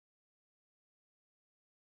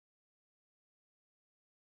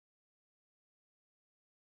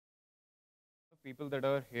people that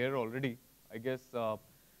are here already. I guess, I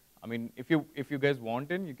mean, if you guys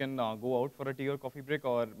want in, you can go out for a tea or coffee break,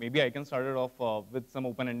 or maybe I can start it off with some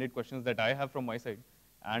open-ended questions that I have from my side,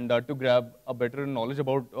 and to grab a better knowledge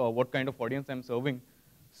about what kind of audience I'm serving.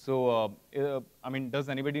 So, I mean, does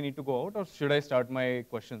anybody need to go out, or should I start my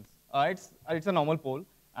questions? It's a normal poll,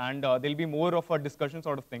 and there'll be more of a discussion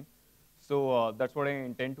sort of thing. So that's what I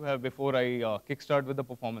intend to have before I kickstart with the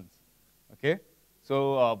performance. Okay.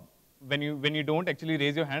 So when you don't actually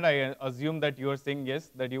raise your hand, I assume that you are saying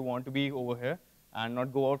yes, that you want to be over here and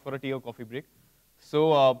not go out for a tea or coffee break.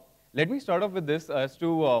 So let me start off with this as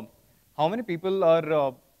to how many people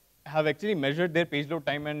have actually measured their page load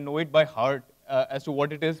time and know it by heart as to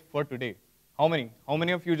what it is for today. How many? How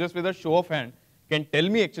many of you, just with a show of hand, can tell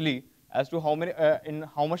me actually as to how many in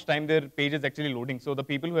how much time their page is actually loading? So the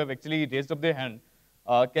people who have actually raised up their hand,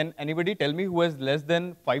 can anybody tell me who has less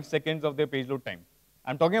than 5 seconds of their page load time?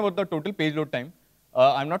 I'm talking about the total page load time.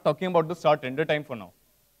 I'm not talking about the start render time for now.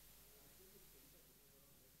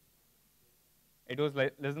 It was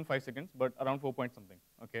like less than 5 seconds, but around 4 point something.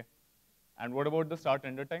 Okay. And what about the start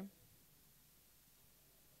render time?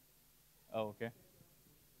 Oh, okay.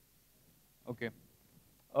 Okay.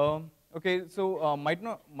 Okay, so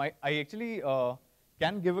I actually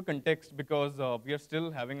can give a context because we are still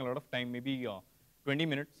having a lot of time, maybe 20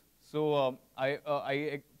 minutes. So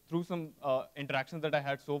through some interactions that I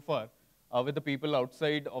had so far with the people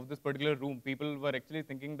outside of this particular room, people were actually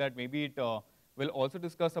thinking that maybe it will also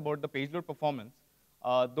discuss about the page load performance.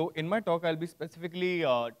 Though in my talk, I'll be specifically,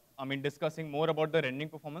 discussing more about the rendering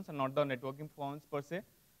performance and not the networking performance per se.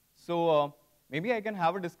 So maybe I can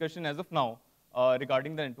have a discussion as of now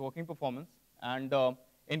regarding the networking performance. And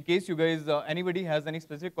in case you guys, anybody has any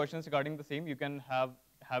specific questions regarding the same, you can have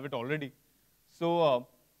it already. So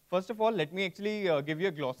first of all, let me actually give you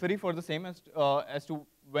a glossary for the same as to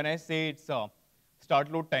when I say it's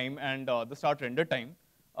start load time and the start render time.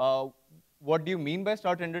 What do you mean by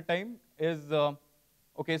start render time is,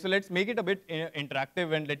 okay, so let's make it a bit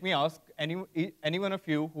interactive, and let me ask any one of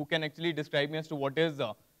you who can actually describe me as to what is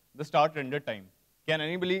the start render time. Can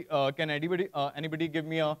anybody give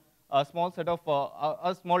me a small set of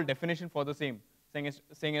a small definition for the same,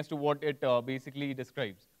 saying as to what it basically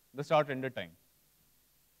describes, the start render time?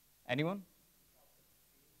 Anyone?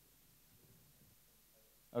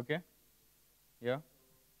 Okay. Yeah.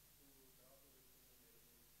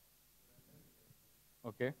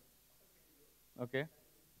 Okay. Okay.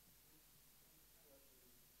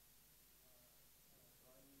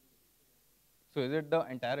 So is it the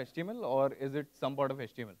entire HTML or is it some part of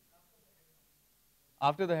HTML?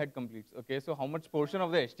 After the head completes. Okay, so how much portion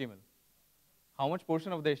of the HTML? How much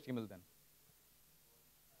portion of the HTML then?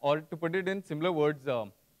 Or to put it in similar words,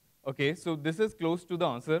 okay, so this is close to the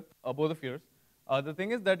answer, both of yours. The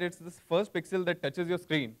thing is that it's this first pixel that touches your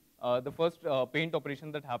screen, the first paint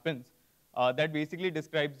operation that happens, that basically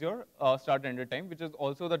describes your start render time, which is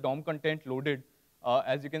also the DOM content loaded,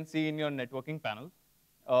 as you can see in your networking panel.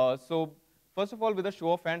 So first of all, with a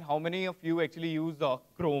show of hand, how many of you actually use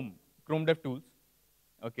Chrome Dev Tools?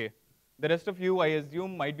 Okay. The rest of you, I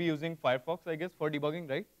assume, might be using Firefox, I guess, for debugging,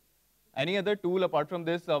 right? Any other tool apart from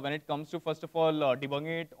this when it comes to, first of all,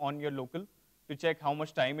 debugging it on your local to check how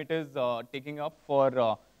much time it is taking up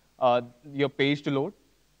for your page to load?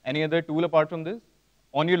 Any other tool apart from this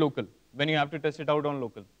on your local when you have to test it out on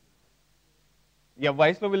local? Yeah,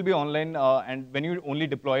 Wiselo will be online, and when you only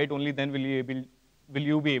deploy it, only then will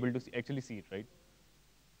you be able to actually see it, right?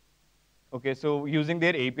 Okay, so using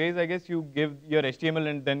their APIs, I guess you give your HTML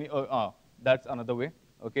and then that's another way.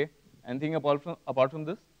 Okay, anything apart from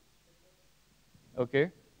this?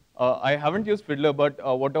 Okay, I haven't used Fiddler, but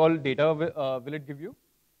what all data will it give you?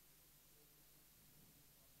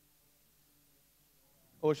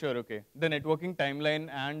 Oh, sure. Okay, the networking timeline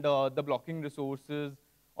and the blocking resources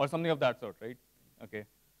or something of that sort, right? Okay,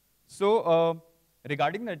 so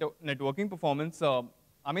regarding networking performance,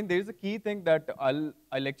 I mean, there is a key thing that I'll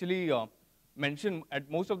actually mention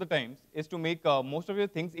at most of the times is to make most of your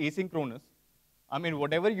things asynchronous. I mean,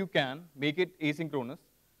 whatever you can, make it asynchronous.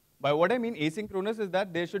 By what I mean asynchronous is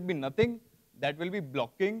that there should be nothing that will be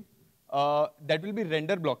blocking, that will be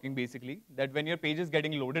render blocking, basically, that when your page is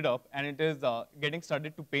getting loaded up and it is getting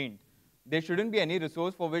started to paint, there shouldn't be any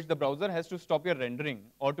resource for which the browser has to stop your rendering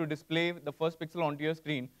or to display the first pixel onto your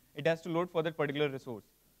screen. It has to load for that particular resource.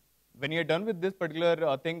 When you're done with this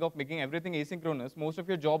particular thing of making everything asynchronous, most of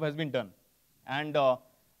your job has been done. And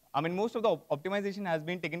I mean, most of the optimization has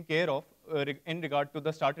been taken care of in regard to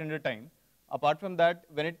the start render time. Apart from that,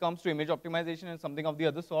 when it comes to image optimization and something of the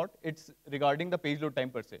other sort, it's regarding the page load time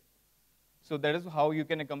per se. So that is how you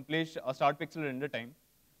can accomplish a start pixel render time.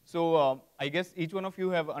 So I guess each one of you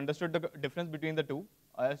have understood the difference between the two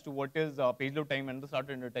as to what is page load time and the start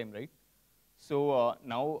render time, right? So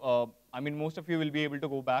now, I mean, most of you will be able to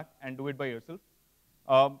go back and do it by yourself.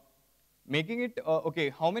 Um, Making it, okay,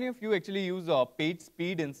 how many of you actually use page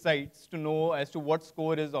speed insights to know as to what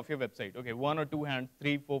score is of your website? Okay, one or two hands,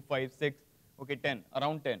 3, 4, 5, 6, okay, 10,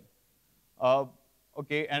 around 10. Uh,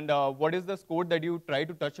 okay, and what is the score that you try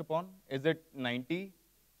to touch upon? Is it 90,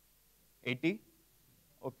 80?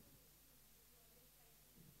 Okay,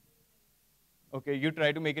 okay, you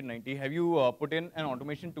try to make it 90. Have you put in an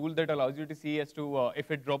automation tool that allows you to see as to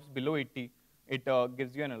if it drops below 80, it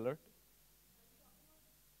gives you an alert?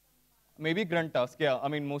 Maybe grunt task, yeah. I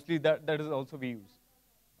mean, mostly that is also we use.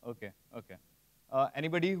 Okay, okay.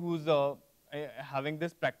 Anybody who's having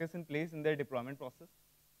this practice in place in their deployment process?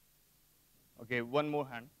 Okay, one more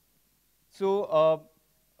hand. So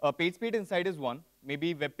page speed insight is one.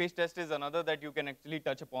 Maybe web page test is another that you can actually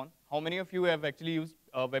touch upon. How many of you have actually used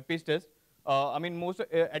web page test? I mean,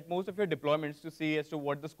 at most of your deployments to see as to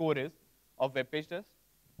what the score is of web page test?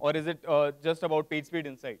 Or is it just about page speed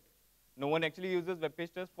insight? No one actually uses web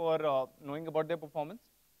page test for knowing about their performance?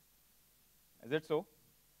 Is it so?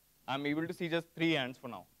 I'm able to see just 3 hands for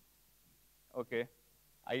now. Okay.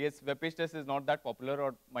 I guess web page test is not that popular,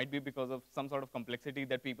 or might be because of some sort of complexity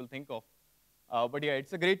that people think of. But yeah,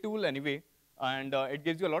 it's a great tool anyway, and it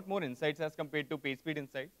gives you a lot more insights as compared to page speed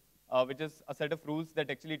insight, which is a set of rules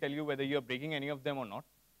that actually tell you whether you're breaking any of them or not.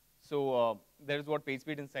 So that is what page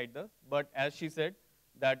speed insight does. But as she said,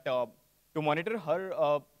 that to monitor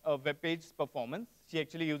her web page performance, she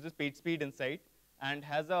actually uses page speed insight and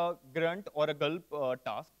has a grunt or a gulp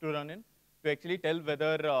task to run in to actually tell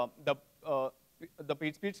whether uh, the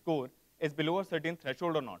page speed score is below a certain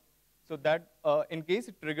threshold or not. So that in case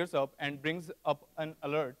it triggers up and brings up an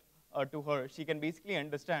alert to her, she can basically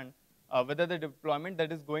understand whether the deployment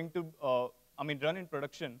that is going to, run in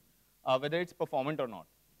production, whether it's performant or not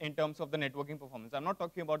in terms of the networking performance. I'm not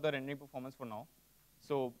talking about the rendering performance for now.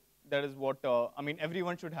 So that is what,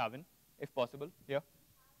 everyone should have if possible. Yeah.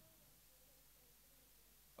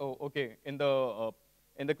 Oh, okay. In the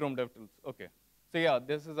Chrome DevTools. Okay. So yeah,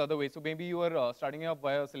 this is other way. So maybe you are starting up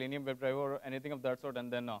via Selenium WebDriver or anything of that sort,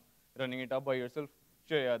 and then running it up by yourself.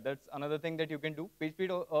 Sure, yeah, that's another thing that you can do.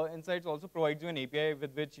 PageSpeed Insights also provides you an API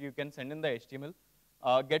with which you can send in the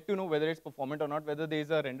HTML, get to know whether it's performant or not, whether there is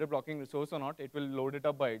a render blocking resource or not. It will load it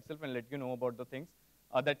up by itself and let you know about the things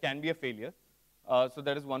that can be a failure. So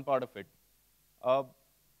that is one part of it. Uh,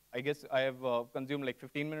 I guess I have consumed like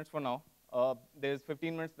 15 minutes for now. There's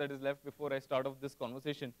 15 minutes that is left before I start off this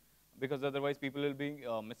conversation, because otherwise people will be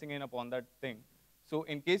missing in upon that thing. So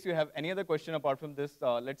in case you have any other question apart from this,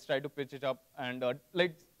 let's try to pitch it up and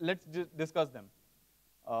let's discuss them.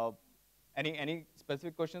 Uh, any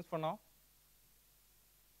specific questions for now?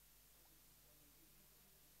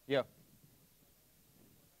 Yeah.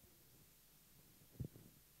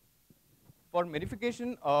 For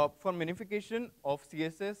minification of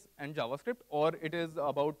CSS and JavaScript, or it is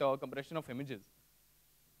about compression of images?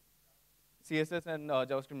 CSS and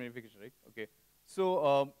JavaScript minification, right? Okay.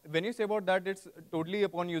 So when you say about that, it's totally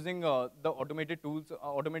upon using the automated tools,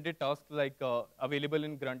 automated tasks like available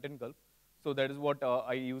in Grunt and Gulp. So that is what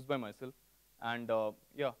I use by myself. And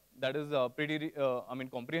yeah, that is pretty,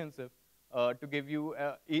 comprehensive to give you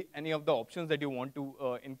any of the options that you want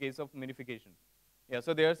to in case of minification. Yeah,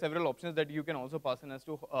 so there are several options that you can also pass in as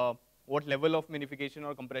to what level of minification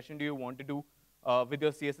or compression do you want to do with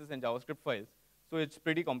your CSS and JavaScript files. So it's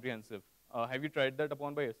pretty comprehensive. Have you tried that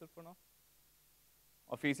upon by yourself for now?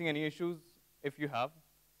 Or facing any issues if you have?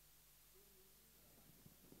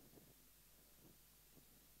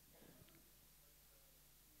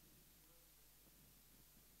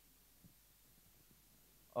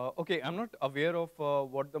 Okay, I'm not aware of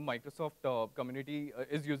what the Microsoft community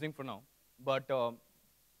is using for now, but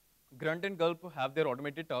Grunt and Gulp have their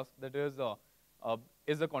automated task that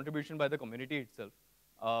is a contribution by the community itself,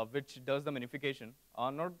 which does the minification.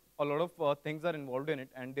 Not a lot of things are involved in it,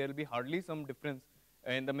 and there will be hardly some difference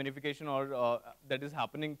in the minification or that is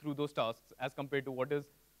happening through those tasks as compared to what is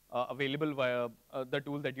available via the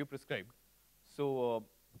tool that you prescribed. So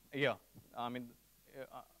yeah, I mean,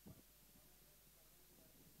 uh,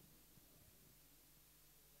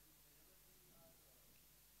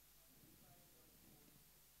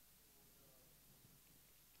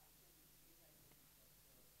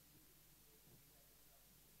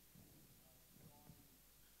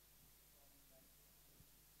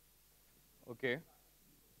 okay.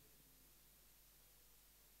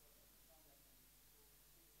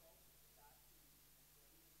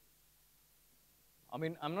 I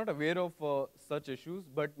mean, I'm not aware of such issues,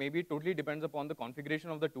 but maybe it totally depends upon the configuration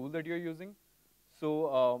of the tool that you're using.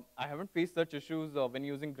 So I haven't faced such issues when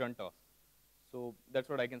using grunt tasks. So that's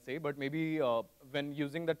what I can say. But maybe when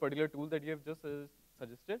using that particular tool that you have just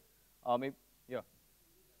suggested, maybe, yeah.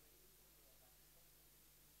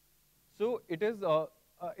 So it is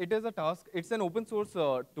a task. It's an open source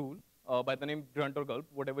tool by the name Grunt or Gulp,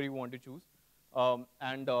 whatever you want to choose,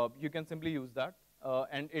 and you can simply use that.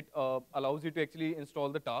 And it allows you to actually install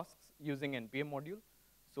the tasks using npm module.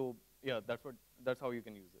 So yeah, that's how you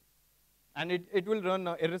can use it. And it will run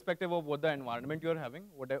irrespective of what the environment you're having,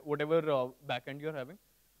 whatever backend you're having.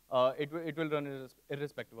 It will run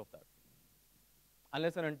irrespective of that,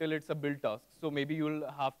 unless and until it's a build task. So maybe you'll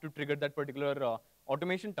have to trigger that particular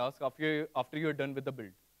automation task after you're done with the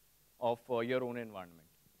build of your own environment.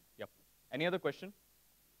 Yep. Any other question?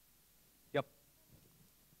 Yep.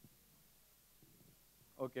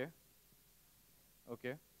 Okay.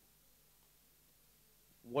 Okay.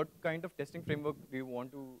 What kind of testing framework do you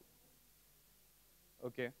want to?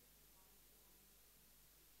 Okay.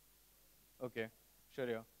 Okay. Sure.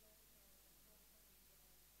 Yeah.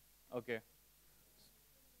 Okay.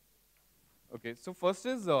 Okay, so first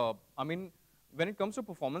is, I mean, when it comes to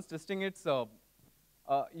performance testing, it's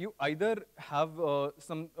you either have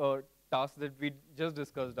some tasks that we just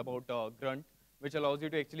discussed about Grunt, which allows you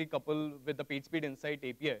to actually couple with the PageSpeed Insight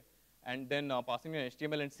API, and then passing an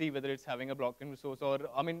HTML and see whether it's having a blocking resource, or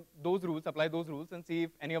I mean, those rules, apply those rules and see if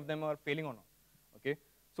any of them are failing or not. Okay,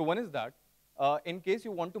 so one is that. In case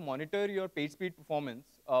you want to monitor your page speed performance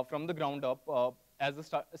from the ground up as a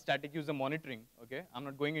static user monitoring, okay? I'm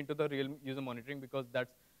not going into the real user monitoring because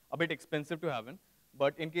that's a bit expensive to have in.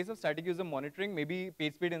 But in case of static user monitoring, maybe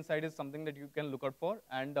page speed insight is something that you can look out for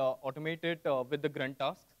and automate it with the grunt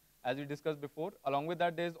tasks, as we discussed before. Along with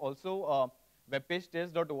that, there's also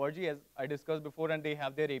webpagetest.org, as I discussed before, and they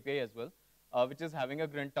have their API as well, which is having a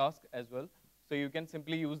grunt task as well. So you can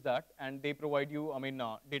simply use that, and they provide you, I mean,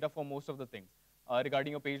 data for most of the things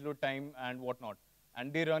regarding your page load time and whatnot.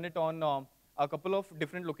 And they run it on a couple of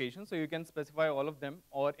different locations, so you can specify all of them.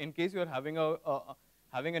 Or in case you're having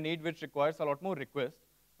a need which requires a lot more requests,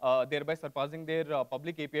 thereby surpassing their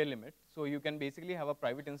public API limit, so you can basically have a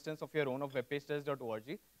private instance of your own of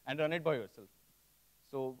webpagetest.org and run it by yourself.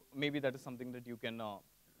 So maybe that is something that you can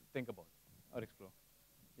think about or explore.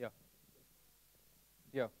 Yeah.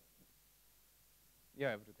 Yeah. Yeah,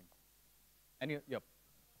 everything. Any, yep.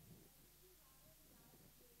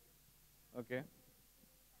 Okay.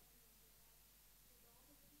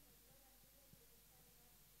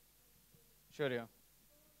 Sure, yeah.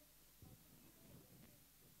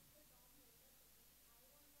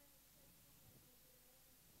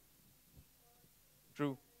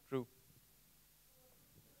 True, true.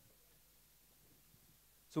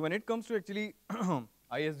 So when it comes to actually,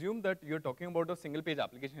 I assume that you're talking about a single page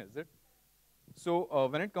application, is it? So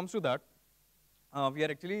when it comes to that, we are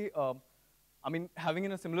actually, I mean, having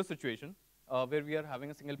in a similar situation where we are having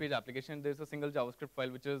a single page application. There's a single JavaScript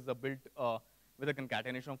file which is built with a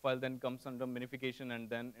concatenation file, then comes under minification, and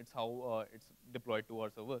then it's how it's deployed to our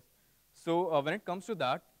servers. So when it comes to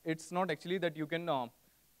that, it's not actually that you can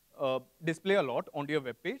display a lot onto your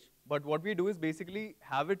web page, but what we do is basically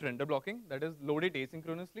have it render blocking, that is load it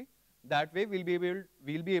asynchronously. That way we'll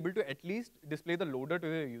be able to at least display the loader to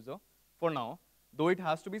the user for now, though it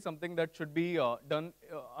has to be something that should be done,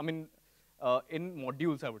 I mean, in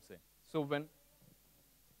modules, I would say. So when,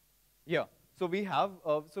 yeah, so we have,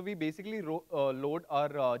 so we basically load our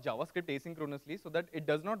JavaScript asynchronously so that it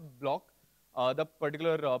does not block the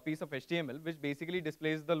particular piece of HTML, which basically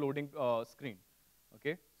displays the loading screen.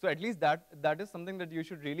 Okay, so at least that is something that you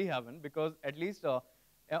should really have in, because at least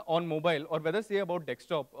on mobile, or whether say about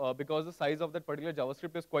desktop, because the size of that particular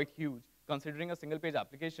JavaScript is quite huge, considering a single page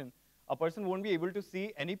application, a person won't be able to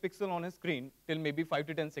see any pixel on his screen till maybe 5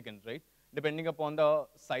 to 10 seconds, right? Depending upon the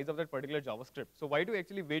size of that particular JavaScript. So why do you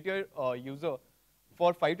actually wait your user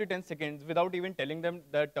for 5 to 10 seconds without even telling them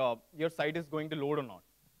that your site is going to load or not?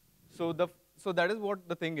 So that is what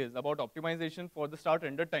the thing is about optimization for the start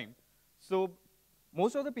render time. So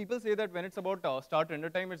most of the people say that when it's about start render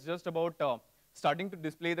time, it's just about starting to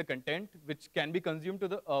display the content which can be consumed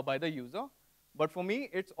to by the user. But for me,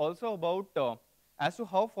 it's also about as to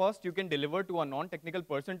how fast you can deliver to a non-technical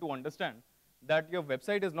person to understand that your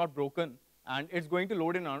website is not broken and it's going to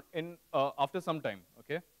load in after some time,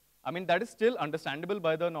 okay? I mean, that is still understandable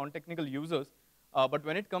by the non-technical users, but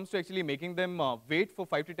when it comes to actually making them wait for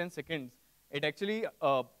 5 to 10 seconds, it actually,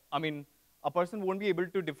 I mean, a person won't be able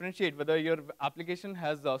to differentiate whether your application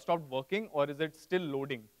has stopped working or is it still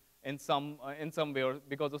loading in some way or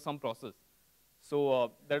because of some process.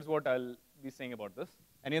 So that's what be saying about this.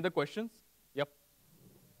 Any other questions? Yep.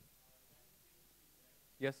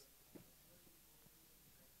 Yes.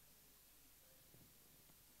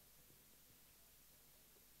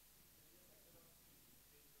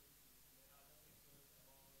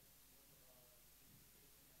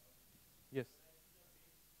 Yes.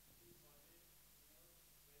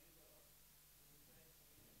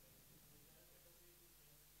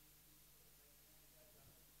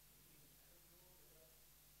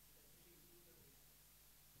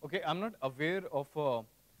 Okay, I'm not aware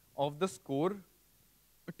of the score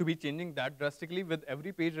to be changing that drastically with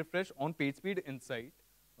every page refresh on page speed inside.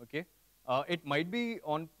 Okay, it might be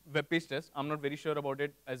on web page test. I'm not very sure about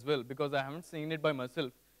it as well because I haven't seen it by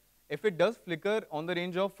myself. If it does flicker on the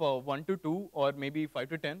range of 1 to 2 or maybe 5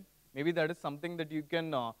 to 10, maybe that is something that you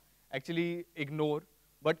can actually ignore.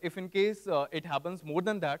 But if in case it happens more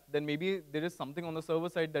than that, then maybe there is something on the server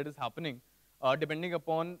side that is happening, depending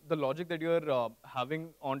upon the logic that you're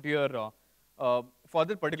having onto your for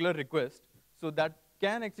that particular request. So that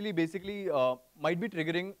can actually basically might be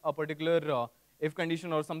triggering a particular if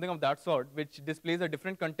condition or something of that sort, which displays a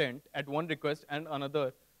different content at one request and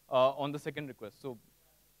another on the second request. So,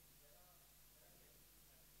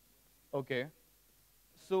 okay.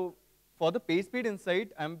 So for the page speed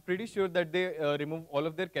insight, I'm pretty sure that they remove all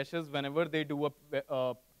of their caches whenever they do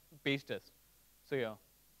a page test. So yeah,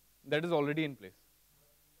 that is already in place.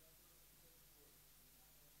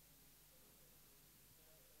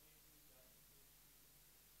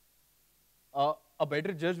 A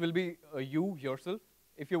better judge will be you yourself.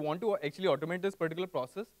 If you want to actually automate this particular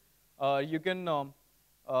process, you can.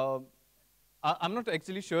 Uh, I'm not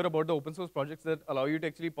actually sure about the open source projects that allow you to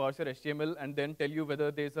actually parse your HTML and then tell you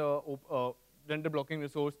whether there's a render blocking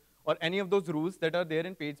resource or any of those rules that are there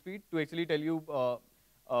in PageSpeed to actually tell you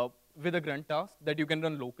with a grunt task that you can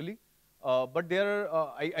run locally. But there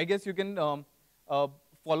are, I guess you can uh,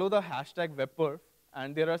 follow the hashtag WebPerf,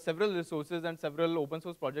 and there are several resources and several open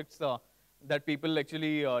source projects that people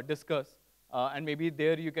actually discuss, and maybe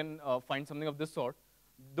there you can find something of this sort.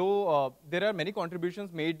 Though there are many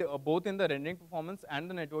contributions made both in the rendering performance and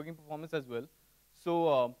the networking performance as well.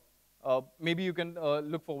 So maybe you can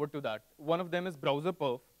look forward to that. One of them is browser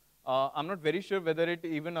perf. I'm not very sure whether it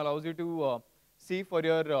even allows you to see for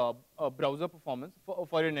your browser performance,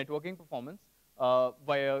 for your networking performance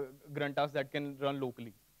via grunt tasks that can run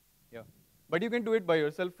locally. Yeah. But you can do it by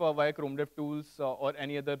yourself via Chrome Dev Tools or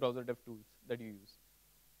any other browser dev tools that you use.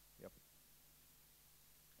 Yep.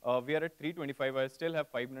 We are at 3:25. I still have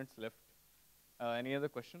 5 minutes left. Any other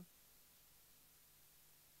question?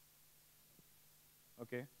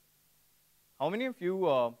 Okay. How many of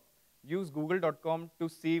you use google.com to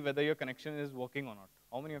see whether your connection is working or not?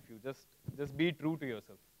 How many of you? Just be true to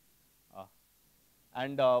yourself. Uh,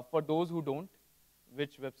 and for those who don't,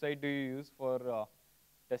 which website do you use for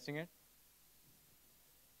testing it?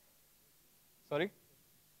 Sorry?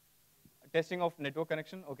 Testing of network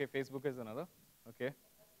connection? Okay, Facebook is another. Okay.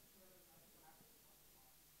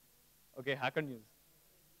 Okay, Hacker News.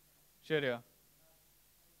 Sure, yeah.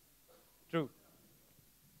 True.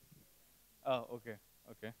 Okay,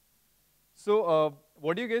 okay. So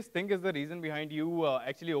what do you guys think is the reason behind you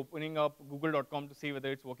actually opening up google.com to see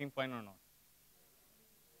whether it's working fine or not?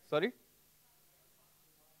 Sorry?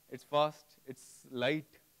 It's fast, it's light,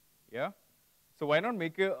 yeah? So why not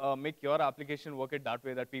make your application work it that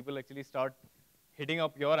way, that people actually start hitting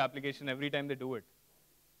up your application every time they do it?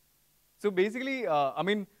 So basically, I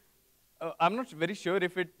mean, I'm not very sure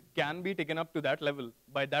if it can be taken up to that level.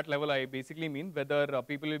 By that level, I basically mean whether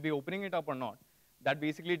people will be opening it up or not. That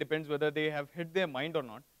basically depends whether they have hit their mind or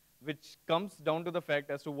not, which comes down to the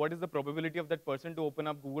fact as to what is the probability of that person to open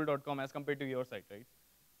up google.com as compared to your site,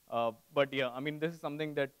 right? But yeah, I mean, this is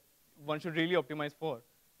something that one should really optimize for,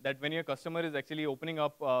 that when your customer is actually opening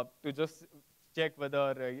up to just check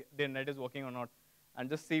whether their net is working or not, and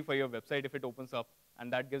just see for your website if it opens up,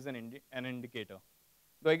 and that gives an indicator.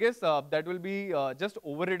 So I guess that will be just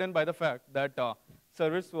overridden by the fact that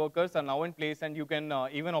service workers are now in place and you can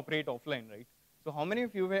even operate offline, right? So how many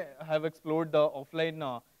of you have explored the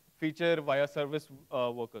offline feature via service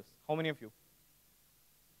workers? How many of you?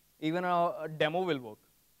 Even a demo will work.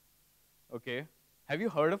 Okay. Have you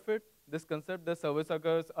heard of it? This concept, the service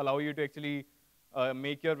workers allow you to actually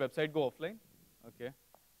make your website go offline? Okay.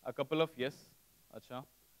 A couple of yes. Acha.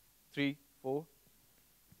 3, 4.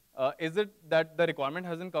 Is it that the requirement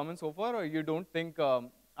hasn't come in so far, or you don't think,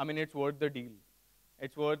 I mean, it's worth the deal?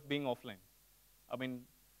 It's worth being offline? I mean,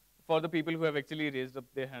 for the people who have actually raised up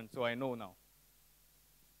their hand, so I know now.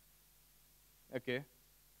 Okay.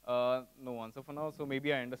 No answer for now, so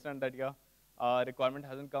maybe I understand that, yeah, requirement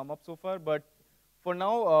hasn't come up so far, but For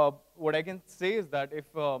now, what I can say is that if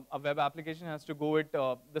a web application has to go it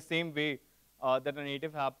the same way that a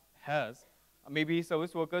native app has, maybe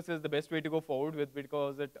service workers is the best way to go forward with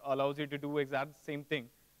because it allows you to do exact same thing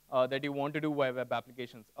that you want to do via web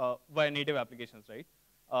applications, via native applications, right?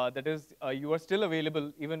 That is, you are still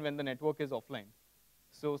available even when the network is offline.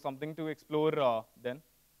 So something to explore then.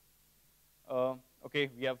 Uh, okay,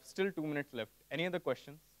 we have still 2 minutes left. Any other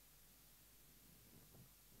questions?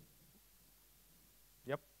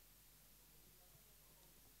 Yep.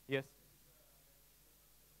 Yes.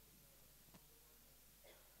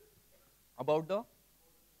 About the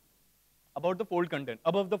fold content,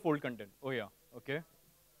 above the fold content. Oh yeah. Okay.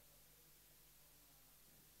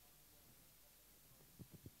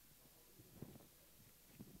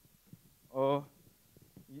 Uh,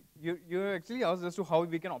 you actually asked as to how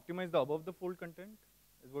we can optimize the above the fold content.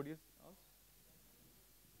 Is what you asked?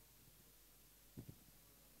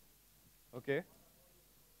 Okay.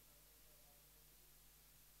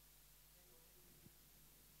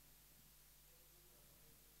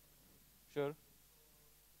 Sure.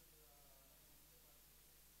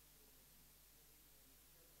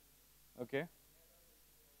 Okay.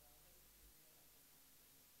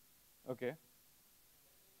 Okay.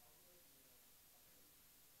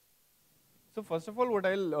 So first of all, what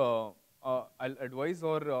I'll advise,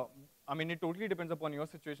 or I mean, it totally depends upon your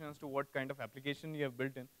situation as to what kind of application you have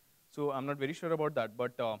built in. So I'm not very sure about that,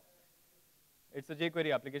 but it's a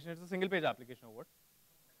jQuery application. It's a single page application or what?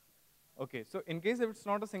 Okay, so in case if it's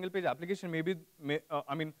not a single page application, maybe,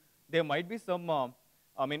 I mean, there might be some,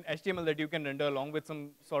 I mean, HTML that you can render along with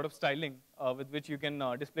some sort of styling with which you can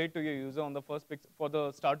display it to your user on the first for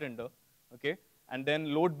the start render, okay? And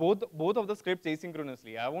then load both of the scripts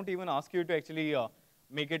asynchronously. I won't even ask you to actually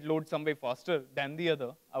make it load some way faster than the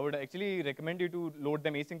other. I would actually recommend you to load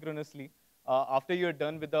them asynchronously after you're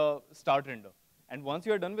done with the start render. And once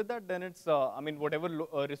you're done with that, then it's, I mean, whatever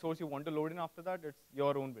resource you want to load in after that, it's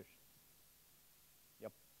your own wish.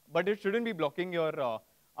 Yep. But it shouldn't be blocking your,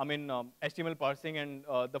 I mean, HTML parsing and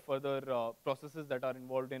the further processes that are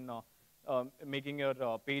involved in making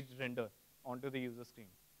your page render onto the user screen.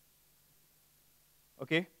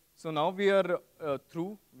 Okay, so now we are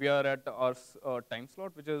through. We are at our time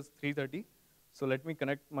slot, which is 3:30. So let me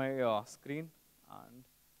connect my screen and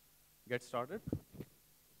get started.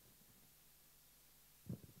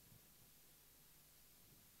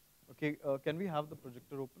 Okay, can we have the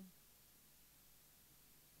projector open?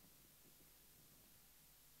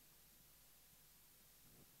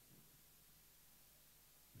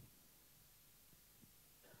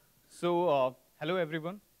 So, hello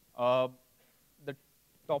everyone. The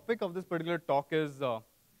topic of this particular talk is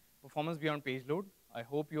performance beyond page load. I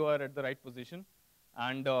hope you are at the right position.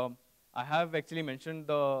 And I have actually mentioned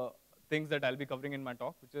the things that I'll be covering in my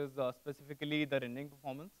talk, which is specifically the rendering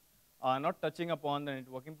performance. Not touching upon the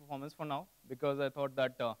networking performance for now, because I thought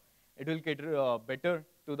that it will cater better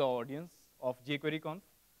to the audience of jQuery Conf.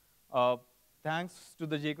 Uh, Thanks to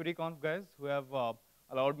the jQuery Conf guys who have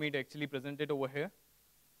allowed me to actually present it over here.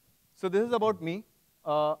 So this is about me.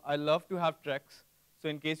 I love to have tracks. So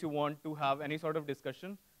in case you want to have any sort of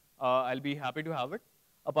discussion, I'll be happy to have it.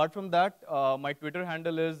 Apart from that, my Twitter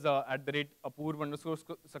handle is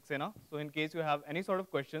 @Apoorv_Saxena. So in case you have any sort of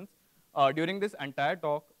questions during this entire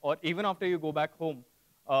talk, or even after you go back home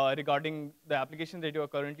regarding the application that you are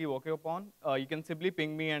currently working upon, you can simply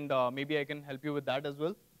ping me and maybe I can help you with that as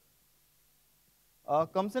well.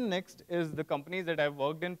 Comes in next is the companies that I've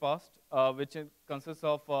worked in past, which consists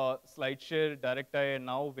of SlideShare, DirectEye, and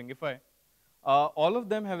now Wingify. All of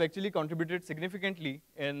them have actually contributed significantly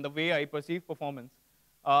in the way I perceive performance.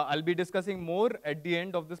 I'll be discussing more at the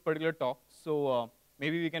end of this particular talk, so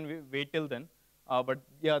maybe we can wait till then. But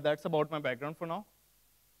yeah, that's about my background for now.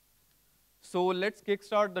 So let's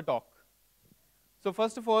kickstart the talk. So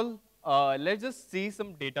first of all, let's just see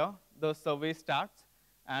some data, the survey stats,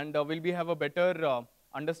 and we'll have a better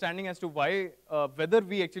understanding as to why, whether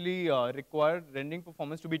we actually require rendering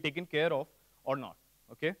performance to be taken care of or not,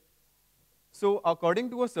 okay? So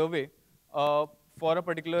according to a survey for a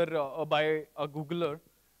particular, by a Googler,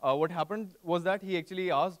 what happened was that he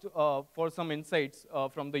actually asked for some insights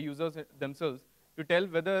from the users themselves to tell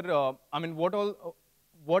whether, I mean,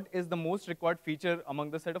 what is the most required feature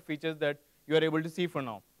among the set of features that you are able to see for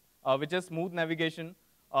now, which is smooth navigation,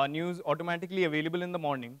 news automatically available in the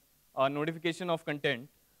morning, notification of content,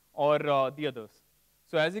 or the others.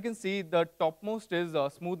 So as you can see, the topmost is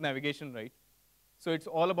smooth navigation, right? So it's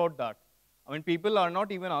all about that. I mean, people are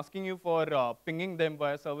not even asking you for pinging them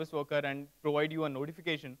via service worker and provide you a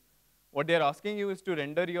notification. What they're asking you is to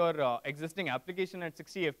render your existing application at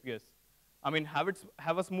 60 FPS.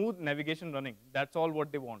 have a smooth navigation running. That's all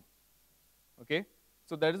what they want. Okay?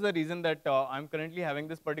 So that is the reason that I'm currently having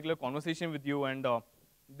this particular conversation with you and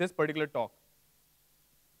this particular talk.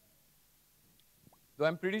 Though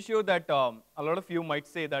I'm pretty sure that a lot of you might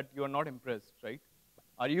say that you are not impressed, right?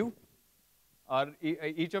 Are you? Are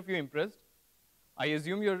each of you impressed? I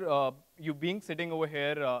assume you being sitting over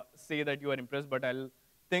here say that you are impressed, but I'll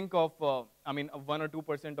think of 1 or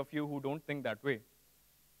 2% of you who don't think that way.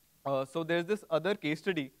 So there's this other case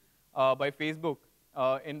study by Facebook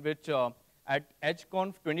in which at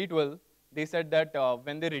EdgeConf 2012, they said that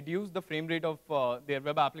when they reduced the frame rate of their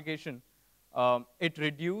web application, it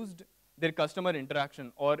reduced their customer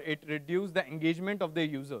interaction, or it reduced the engagement of their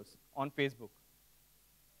users on Facebook.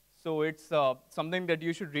 So it's something that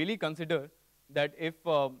you should really consider, that if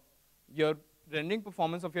your rendering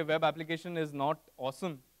performance of your web application is not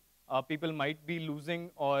awesome, people might be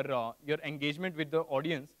losing, or your engagement with the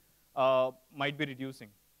audience might be reducing.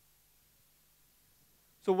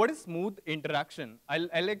 So what is smooth interaction?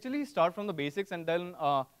 I'll actually start from the basics, and then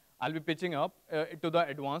I'll be pitching up to the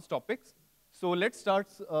advanced topics. So let's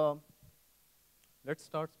start small.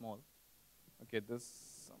 Okay, there's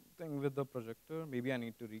something with the projector. Maybe I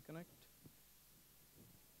need to reconnect.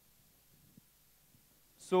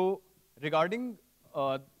 So regarding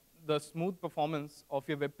the smooth performance of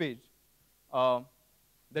your web page,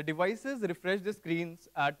 the devices refresh the screens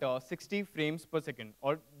at 60 frames per second,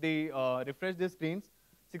 or they refresh their screens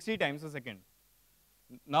 60 times a second.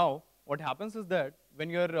 Now, what happens is that when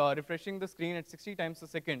you're refreshing the screen at 60 times a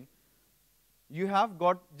second, you have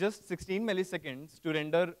got just 16 milliseconds to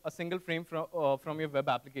render a single frame from your web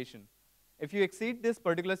application. If you exceed this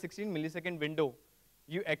particular 16 millisecond window,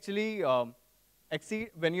 you actually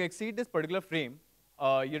when you exceed this particular frame,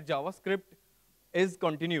 your JavaScript is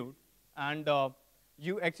continued, and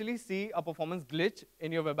you actually see a performance glitch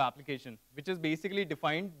in your web application, which is basically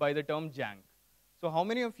defined by the term jank. So how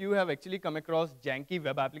many of you have actually come across janky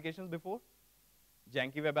web applications before?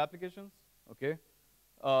 Janky web applications? Okay.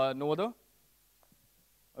 No other?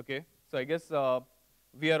 Okay. So I guess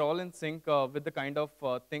we are all in sync with the kind of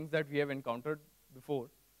things that we have encountered before.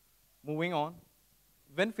 Moving on.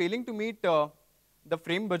 When failing to meet the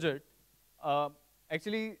frame budget,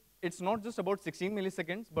 actually, it's not just about 16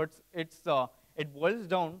 milliseconds, but it boils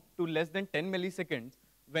down to less than 10 milliseconds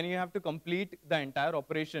when you have to complete the entire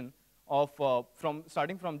operation of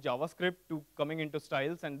starting from JavaScript to coming into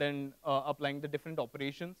styles, and then applying the different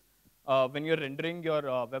operations when you're rendering your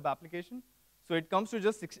web application. So it comes to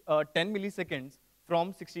just 10 milliseconds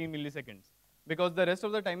from 16 milliseconds, because the rest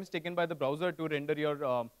of the time is taken by the browser to render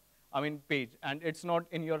your page, and it's not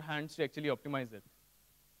in your hands to actually optimize it.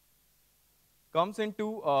 Comes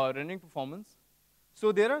into rendering performance.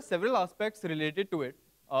 So there are several aspects related to it.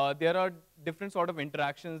 There are different sort of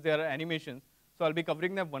interactions, there are animations. So I'll be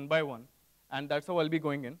covering them one by one, and that's how I'll be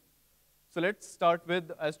going in. So let's start with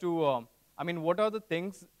as to, what are the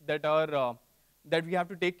things that are that we have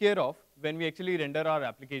to take care of when we actually render our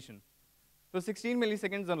application. So 16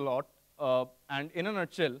 milliseconds is a lot, and in a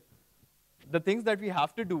nutshell, the things that we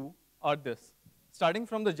have to do are this. Starting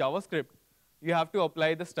from the JavaScript, you have to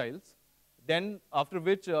apply the styles. Then after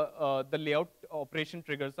which the layout operation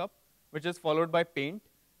triggers up, which is followed by paint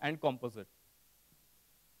and composite.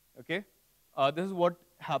 Okay? This is what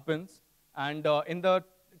happens. And in the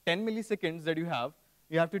 10 milliseconds that you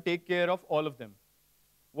have to take care of all of them.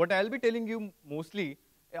 What I'll be telling you mostly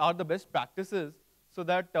are the best practices, so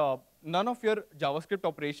that none of your JavaScript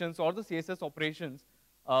operations or the CSS operations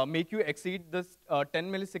make you exceed this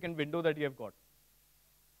 10 millisecond window that you have got.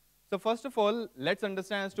 So first of all, let's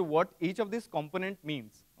understand as to what each of these component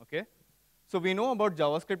means, okay? So we know about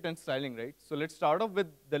JavaScript and styling, right? So let's start off with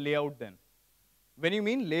the layout then. When you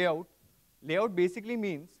mean layout, layout basically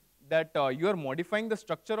means that you are modifying the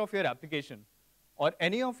structure of your application, or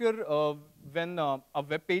any of your, when a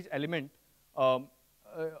web page element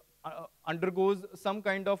undergoes some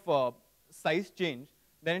kind of size change,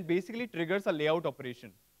 then it basically triggers a layout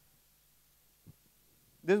operation.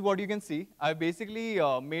 This is what you can see. I basically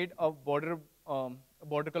made a border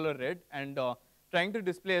color red, and trying to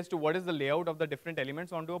display as to what is the layout of the different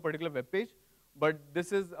elements onto a particular web page. But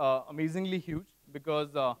this is amazingly huge, because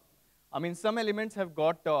some elements have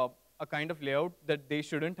got a kind of layout that they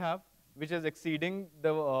shouldn't have, which is exceeding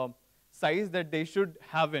the size that they should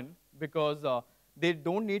have in, because they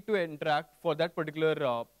don't need to interact for that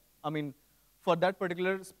particular for that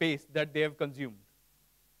particular space that they have consumed.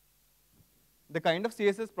 The kind of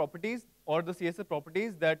CSS properties, or the CSS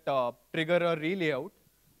properties that trigger a relayout,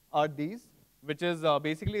 are these, which is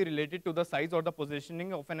basically related to the size or the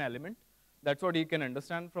positioning of an element. That's what you can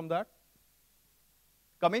understand from that.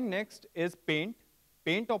 Coming next is paint.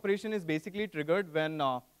 Paint operation is basically triggered when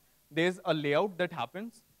there's a layout that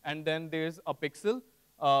happens, and then there's a pixel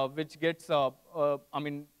which gets,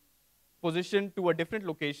 positioned to a different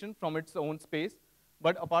location from its own space.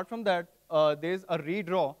 But apart from that, there's a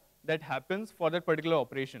redraw that happens for that particular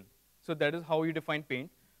operation. So that is how you define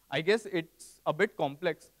paint. I guess it's a bit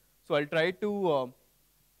complex, so I'll try to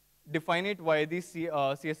define it via the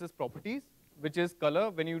CSS properties, which is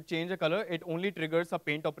color. When you change a color, it only triggers a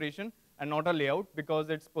paint operation and not a layout because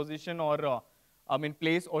its position or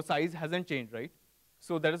place or size hasn't changed, right?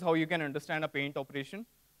 So that is how you can understand a paint operation.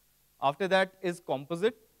 After that is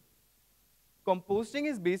composite. Composting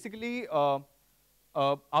is basically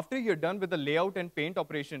after you're done with the layout and paint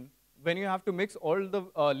operation, when you have to mix all the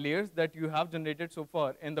layers that you have generated so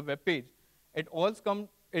far in the web page, it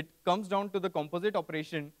comes down to the composite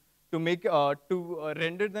operation to make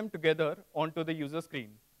render them together onto the user screen.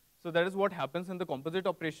 So that is what happens in the composite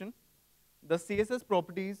operation. The CSS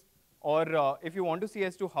properties, or if you want to see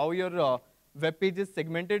as to how your web page is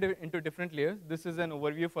segmented into different layers, this is an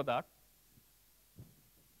overview for that.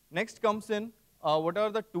 Next comes in what are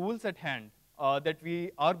the tools at hand that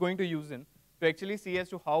we are going to use in to actually see as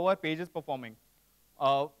to how our page is performing,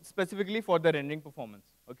 specifically for the rendering performance,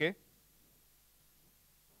 okay?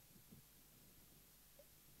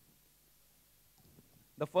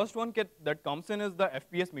 The first one that comes in is the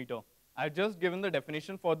FPS meter. I've just given the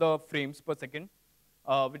definition for the frames per second,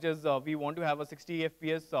 which is we want to have a 60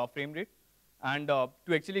 FPS frame rate. And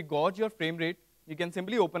to actually gauge your frame rate, you can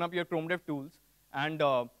simply open up your Chrome Dev Tools, and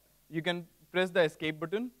you can press the escape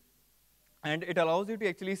button. And it allows you to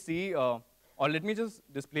actually see, or let me just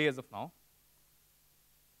display as of now.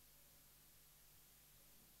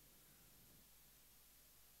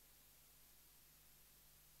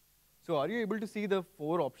 So are you able to see the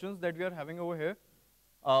 4 options that we are having over here?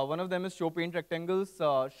 One of them is show paint rectangles,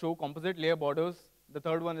 show composite layer borders. The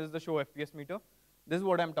third one is the show FPS meter. This is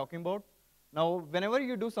what I'm talking about. Now, whenever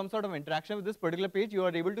you do some sort of interaction with this particular page, you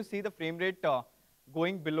are able to see the frame rate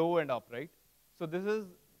going below and up, right? So this is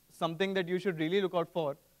something that you should really look out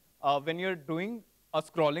for when you're doing a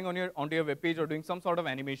scrolling onto your web page or doing some sort of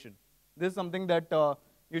animation. This is something that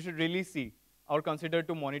you should really see or consider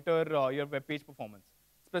to monitor your web page performance,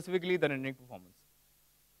 specifically the rendering performance.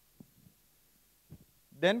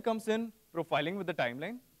 Then comes in profiling with the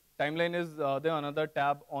timeline. Timeline is another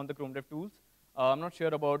tab on the Chrome Dev Tools. I'm not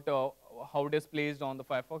sure about how it is placed on the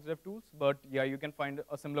Firefox Dev Tools, but yeah, you can find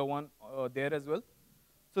a similar one there as well.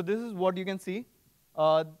 So this is what you can see.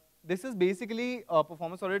 This is basically a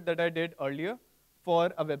performance audit that I did earlier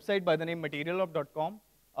for a website by the name materialup.com.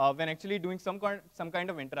 When actually doing some kind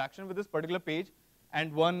of interaction with this particular page,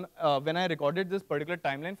 and when I recorded this particular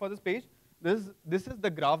timeline for this page, this is the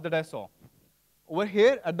graph that I saw. Over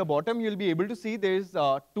here at the bottom, you'll be able to see there's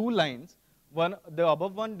 2 lines. The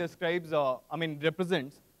above one describes,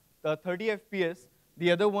 represents the 30 FPS.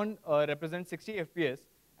 The other one represents 60 FPS.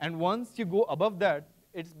 And once you go above that,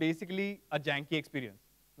 it's basically a janky experience.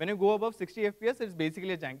 When you go above 60 FPS, it's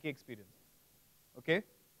basically a janky experience. Okay?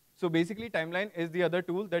 So basically, timeline is the other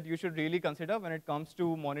tool that you should really consider when it comes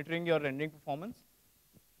to monitoring your rendering performance.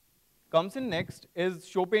 Comes in next is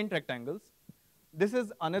show paint rectangles. This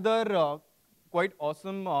is another quite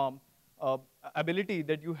awesome ability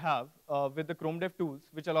that you have with the Chrome Dev Tools,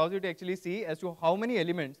 which allows you to actually see as to how many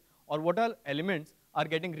elements or what all elements are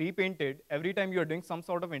getting repainted every time you're doing some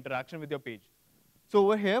sort of interaction with your page. So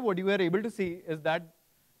over here, what you are able to see is that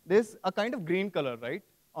there's a kind of green color, right,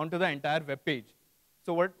 onto the entire web page.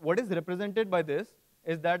 So what is represented by this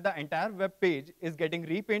is that the entire web page is getting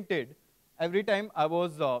repainted every time I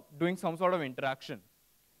was doing some sort of interaction.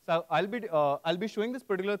 So I'll be showing this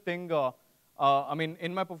particular thing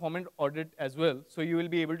in my performance audit as well. So you will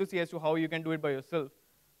be able to see as to how you can do it by yourself.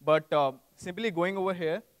 But simply going over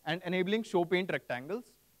here and enabling show paint rectangles.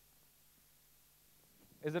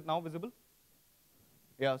 Is it now visible?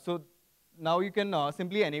 Yeah, so now you can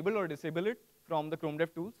simply enable or disable it from the Chrome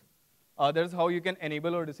Dev Tools. That is how you can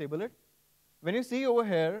enable or disable it. When you see over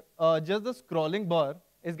here, just the scrolling bar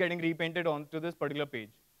is getting repainted onto this particular page.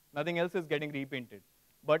 Nothing else is getting repainted.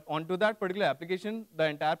 But onto that particular application, the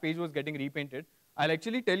entire page was getting repainted. I'll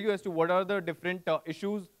actually tell you as to what are the different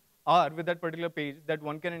issues are with that particular page that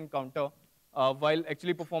one can encounter while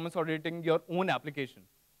actually performance auditing your own application.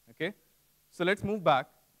 Okay? So let's move back.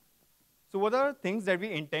 So what are things that we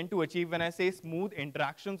intend to achieve when I say smooth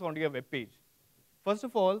interactions onto your web page? First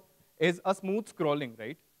of all is a smooth scrolling,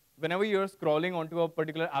 right? Whenever you're scrolling onto a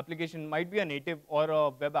particular application, might be a native or a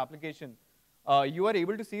web application, you are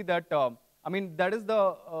able to see that, that is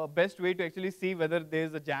the best way to actually see whether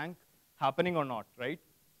there's a jank happening or not, right?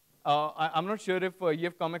 I'm not sure if you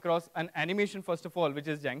have come across an animation, first of all, which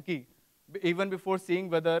is janky, even before seeing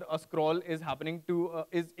whether a scroll is happening to,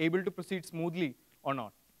 is able to proceed smoothly or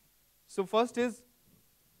not. So first is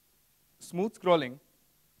smooth scrolling.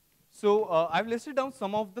 So I've listed down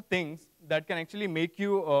some of the things that can actually make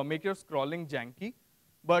make your scrolling janky,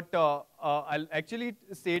 but I'll actually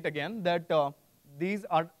say it again that these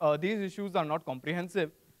issues are not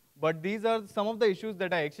comprehensive, but these are some of the issues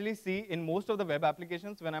that I actually see in most of the web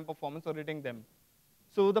applications when I'm performance auditing them.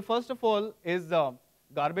 So the first of all is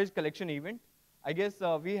garbage collection event. I guess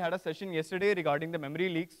we had a session yesterday regarding the memory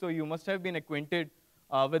leaks, so you must have been acquainted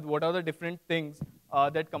with what are the different things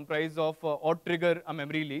that comprise of or trigger a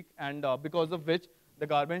memory leak, and because of which the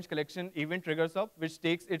garbage collection event triggers up, which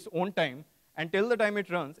takes its own time. And till the time it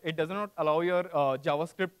runs, it does not allow your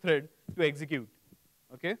JavaScript thread to execute.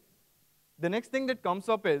 Okay? The next thing that comes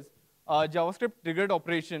up is JavaScript triggered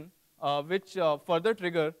operation, which further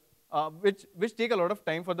trigger, which take a lot of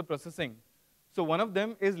time for the processing. So one of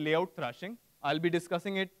them is layout thrashing. I'll be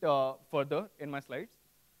discussing it further in my slides.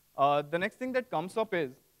 The next thing that comes up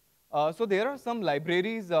is, so there are some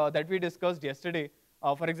libraries that we discussed yesterday,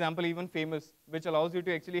 for example, even Famous, which allows you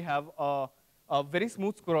to actually have a very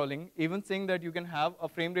smooth scrolling, even saying that you can have a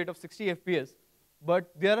frame rate of 60 FPS. But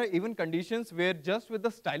there are even conditions where just with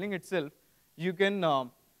the styling itself, you can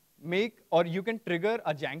make or you can trigger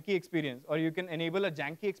a janky experience, or you can enable a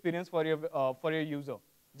janky experience for your user,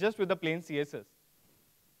 just with the plain CSS.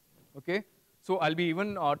 Okay? So I'll be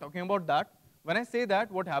even talking about that. When I say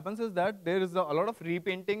that, what happens is that there is a lot of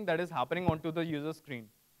repainting that is happening onto the user screen.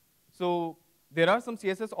 So there are some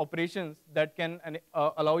CSS operations that can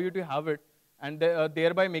allow you to have it, and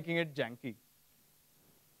thereby making it janky.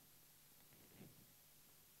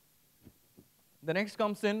 The next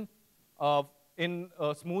comes in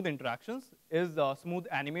smooth interactions is smooth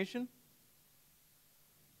animation.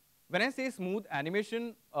 When I say smooth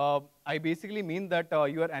animation, I basically mean that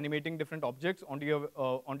you are animating different objects onto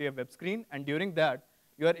your web screen, and during that,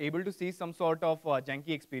 you are able to see some sort of janky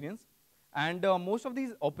experience. And most of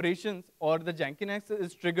these operations or the jankiness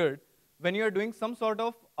is triggered when you are doing some sort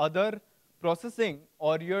of other processing,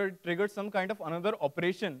 or you're triggered some kind of another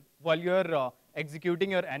operation while you're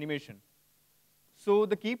executing your animation. So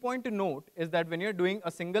the key point to note is that when you're doing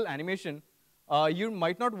a single animation, you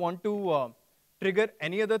might not want to trigger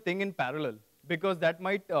any other thing in parallel, because that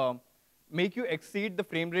might make you exceed the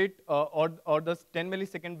frame rate or the 10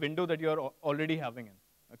 millisecond window that you're already having in.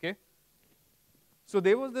 Okay? So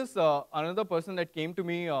there was this another person that came to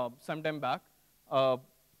me some time back,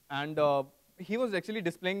 and he was actually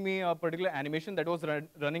displaying me a particular animation that was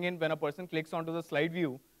running in when a person clicks onto the slide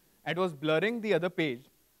view, and it was blurring the other page.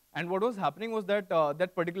 And what was happening was that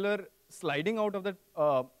that particular sliding out of that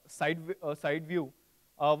side view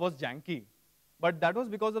was janky. But that was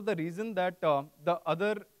because of the reason that the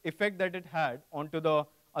other effect that it had onto the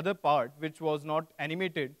other part, which was not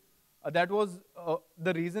animated, that was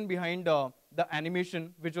the reason behind the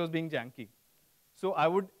animation which was being janky. So I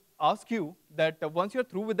would ask you that once you're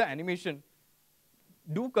through with the animation,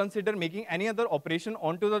 do consider making any other operation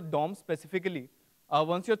onto the DOM specifically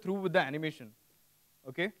once you're through with the animation.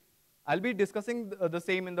 Okay? I'll be discussing the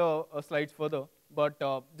same in the slides further, but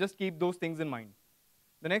just keep those things in mind.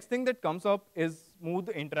 The next thing that comes up is smooth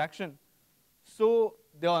interaction. So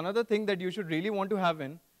the another thing that you should really want to have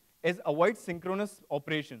in is avoid synchronous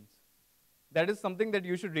operations. That is something that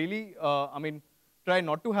you should really, try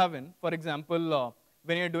not to have in. For example,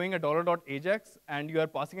 when you're doing a $.ajax and you are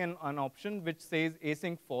passing an option which says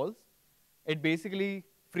async false, it basically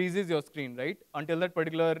freezes your screen, right? Until that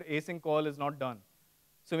particular async call is not done.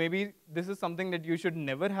 So maybe this is something that you should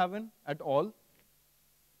never have in at all.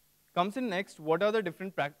 Comes in next, what are the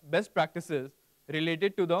different best practices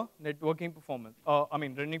related to the networking performance,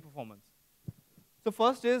 running performance? So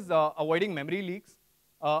first is avoiding memory leaks.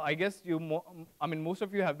 I guess most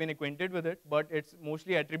of you have been acquainted with it, but it's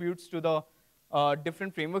mostly attributes to the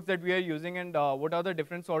different frameworks that we are using, and what are the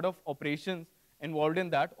different sort of operations involved in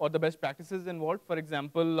that, or the best practices involved. For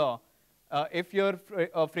example, if your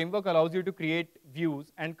framework allows you to create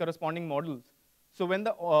views and corresponding models, so when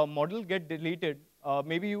the model get deleted,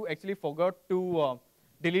 maybe you actually forgot to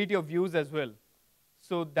delete your views as well.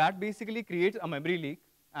 So that basically creates a memory leak,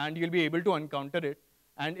 and you'll be able to encounter it.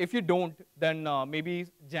 And if you don't, then maybe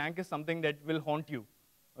jank is something that will haunt you.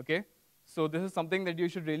 Okay? So this is something that you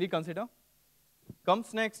should really consider.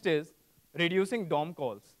 Comes next is reducing DOM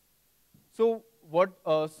calls. So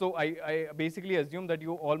I basically assume that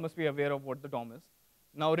you all must be aware of what the DOM is.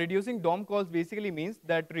 Now, reducing DOM calls basically means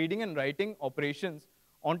that reading and writing operations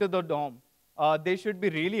onto the DOM, they should be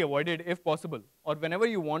really avoided if possible. Or whenever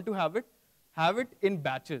you want to have it, have it in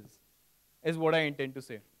batches, is what I intend to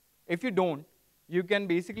say. If you don't, you can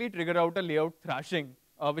basically trigger out a layout thrashing,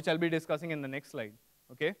 which I'll be discussing in the next slide,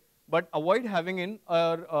 okay? But avoid having in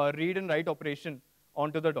a read and write operation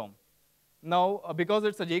onto the DOM. Now, because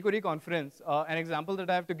it's a jQuery conference, an example that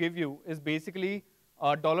I have to give you is basically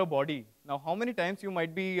 $body. Now, how many times you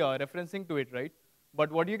might be referencing to it, right?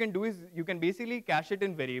 But what you can do is you can basically cache it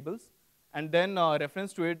in variables and then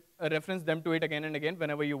reference them to it again and again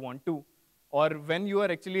whenever you want to. Or when you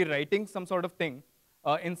are actually writing some sort of thing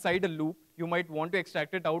inside a loop, you might want to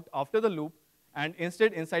extract it out after the loop. And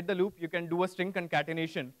instead, inside the loop, you can do a string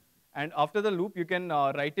concatenation. And after the loop, you can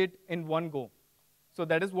write it in one go. So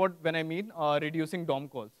that is what when I mean reducing DOM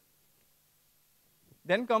calls.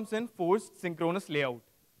 Then comes in forced synchronous layout.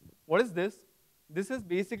 What is this? This is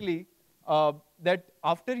basically that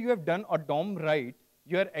after you have done a DOM write,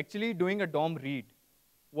 you are actually doing a DOM read.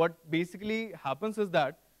 What basically happens is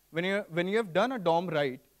that when you have done a DOM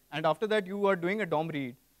write, and after that you are doing a DOM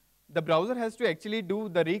read, the browser has to actually do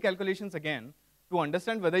the recalculations again to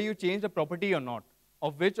understand whether you changed a property or not,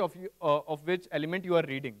 of which element you are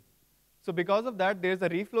reading. So because of that, there's a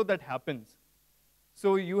reflow that happens.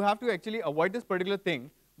 So you have to actually avoid this particular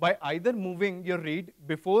thing by either moving your read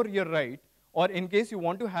before your write, or in case you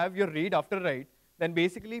want to have your read after write, then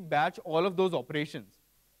basically batch all of those operations.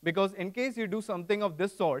 Because in case you do something of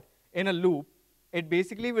this sort in a loop, it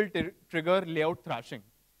basically will trigger layout thrashing.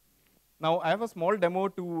 Now, I have a small demo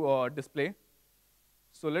to display.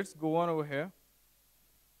 So let's go on over here.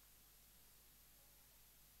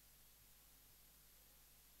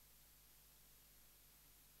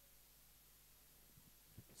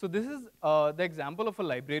 So this is the example of a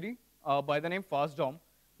library by the name FastDOM,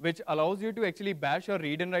 which allows you to actually bash or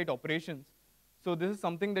read and write operations. So this is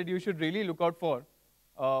something that you should really look out for.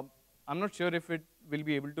 I'm not sure if it will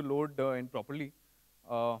be able to load in properly.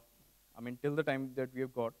 I mean, till the time that we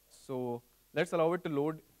have got. So let's allow it to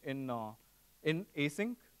load in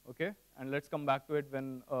async, okay? And let's come back to it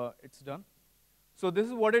when it's done. So this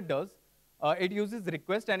is what it does. It uses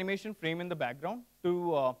request animation frame in the background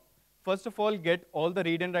to first of all, get all the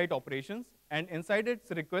read and write operations. And inside its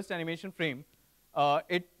request animation frame,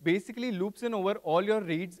 it basically loops in over all your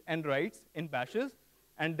reads and writes in bashes,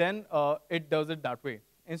 and then it does it that way.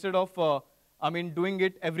 Instead of, doing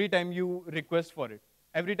it every time you request for it,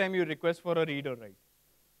 every time you request for a read or write.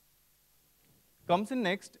 Comes in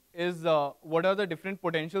next is what are the different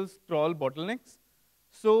potential scroll bottlenecks.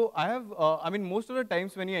 So I have, most of the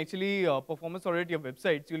times when you actually performance audit your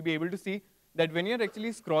websites, you'll be able to see that when you're actually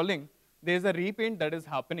scrolling, there's a repaint that is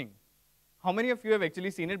happening. How many of you have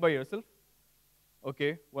actually seen it by yourself?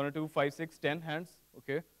 Okay, 1 or 2, 5, 6, 10 hands,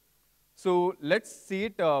 okay. So let's see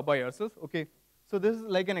it by yourself, okay. So this is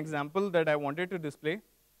like an example that I wanted to display.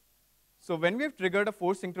 So when we have triggered a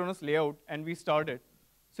forced synchronous layout and we started,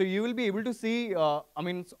 so you will be able to see, a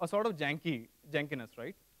sort of jankiness,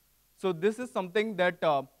 right? So this is something that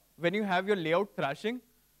when you have your layout thrashing,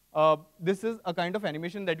 this is a kind of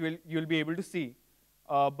animation that you'll be able to see.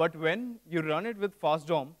 But when you run it with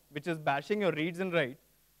FastDOM, which is bashing your reads and write,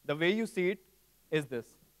 the way you see it is this.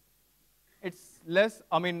 It's less,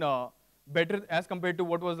 better as compared to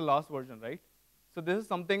what was the last version, right? So this is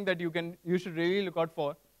something that you should really look out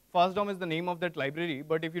for. FastDOM is the name of that library,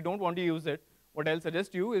 but if you don't want to use it, what I'll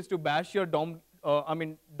suggest you is to bash your DOM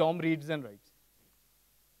reads and writes.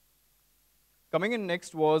 Coming in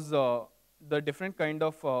next was the different kind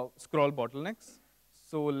of scroll bottlenecks.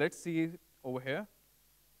 So let's see over here.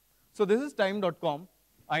 So this is time.com.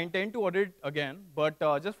 I intend to audit again, but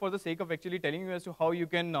just for the sake of actually telling you as to how you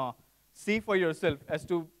can see for yourself as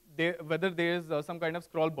to whether there is some kind of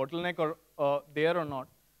scroll bottleneck or there or not,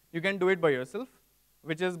 you can do it by yourself,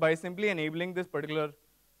 which is by simply enabling this particular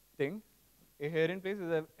thing. Here in place,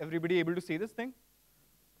 is everybody able to see this thing?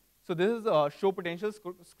 So this is show potential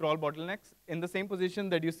scroll bottlenecks in the same position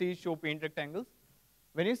that you see show paint rectangles.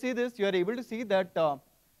 When you see this, you are able to see that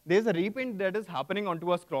there's a repaint that is happening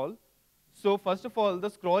onto a scroll. So first of all, the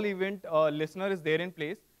scroll event listener is there in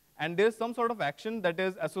place, and there's some sort of action that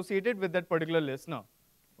is associated with that particular listener.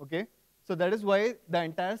 Okay? So that is why the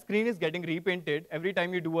entire screen is getting repainted every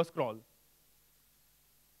time you do a scroll.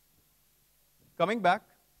 Coming back,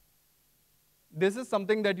 this is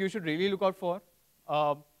something that you should really look out for.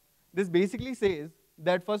 This basically says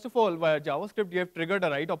that first of all, via JavaScript, you have triggered a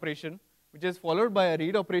write operation, which is followed by a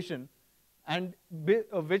read operation, and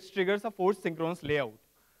which triggers a forced synchronous layout.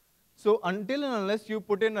 So until and unless you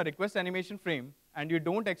put in a request animation frame and you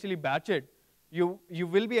don't actually batch it, you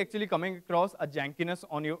will be actually coming across a jankiness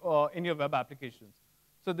on in your web applications.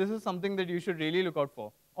 So this is something that you should really look out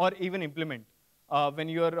for, or even implement. when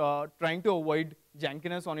you're trying to avoid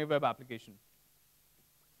jankiness on your web application.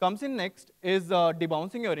 Comes in next is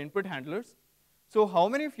debouncing your input handlers. So how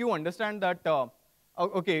many of you understand that,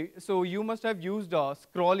 okay, so you must have used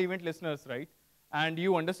scroll event listeners, right? And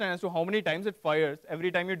you understand as to how many times it fires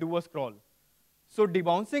every time you do a scroll. So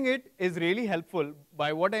debouncing it is really helpful.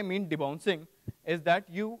 By what I mean debouncing is that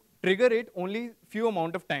you trigger it only few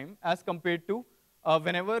amount of time as compared to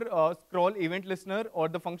whenever scroll event listener or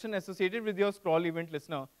the function associated with your scroll event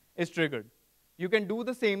listener is triggered. You can do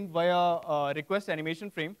the same via request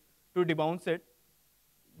animation frame to debounce it.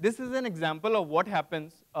 This is an example of what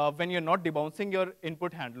happens when you're not debouncing your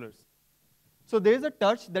input handlers. So there's a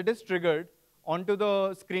touch that is triggered onto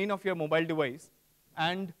the screen of your mobile device,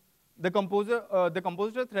 and the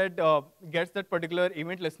composer thread gets that particular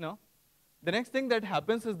event listener. The next thing that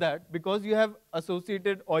happens is that because you have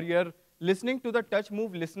associated or you're listening to the touch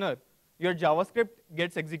move listener, your JavaScript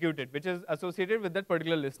gets executed, which is associated with that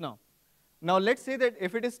particular listener. Now let's say that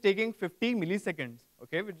if it is taking 50 milliseconds,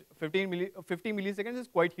 okay, which 50 milliseconds is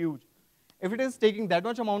quite huge. If it is taking that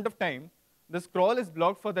much amount of time, the scroll is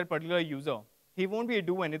blocked for that particular user. He won't be able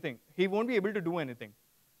to do anything. He won't be able to do anything.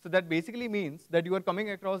 So that basically means that you are coming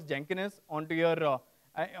across jankiness onto your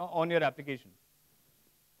on your application.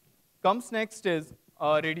 Comes next is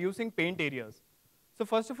reducing paint areas. So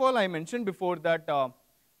first of all, I mentioned before that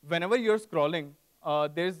whenever you're scrolling,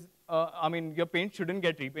 your paint shouldn't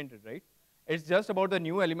get repainted, right? It's just about the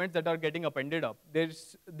new elements that are getting appended up.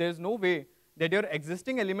 There's no way that your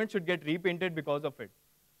existing element should get repainted because of it.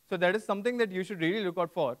 So that is something that you should really look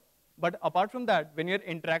out for. But apart from that, when you're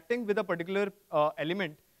interacting with a particular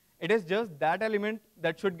element, it is just that element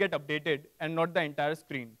that should get updated and not the entire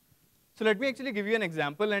screen. So let me actually give you an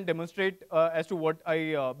example and demonstrate as to what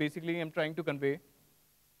I basically am trying to convey.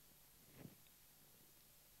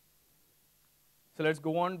 So let's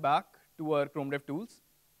go on back to our Chrome Dev Tools.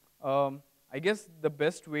 I guess the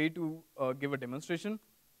best way to give a demonstration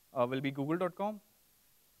will be google.com.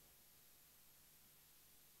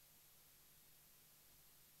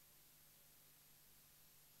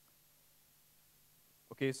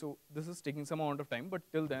 Okay, so this is taking some amount of time, but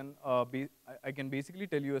till then, I can basically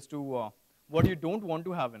tell you as to what you don't want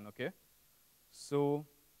to have in, okay? So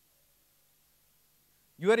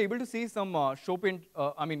you are able to see some show paint,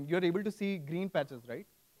 you're able to see green patches, right?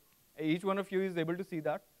 Each one of you is able to see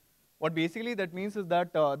that. What basically that means is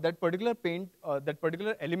that that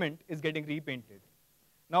particular element is getting repainted.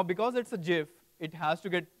 Now, because it's a GIF, it has to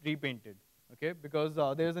get repainted, okay? Because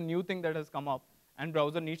there's a new thing that has come up, and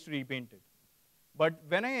browser needs to repaint it. But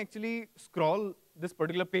when I actually scroll this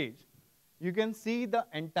particular page, you can see the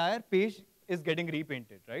entire page is getting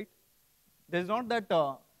repainted, right? There's not that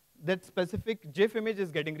that specific GIF image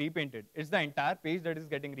is getting repainted. It's the entire page that is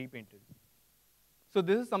getting repainted. So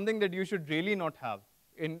this is something that you should really not have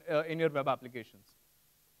in your web applications.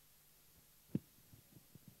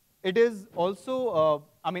 It is also,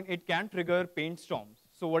 it can trigger paint storms.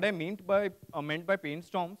 So what I meant by paint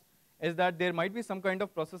storms is that there might be some kind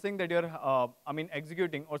of processing that you're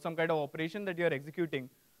executing, or some kind of operation that you're executing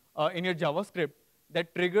in your JavaScript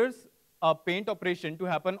that triggers a paint operation to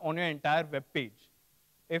happen on your entire web page.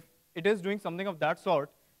 If it is doing something of that sort,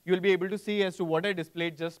 you'll be able to see as to what I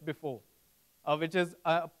displayed just before, which is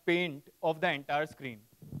a paint of the entire screen.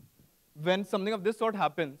 When something of this sort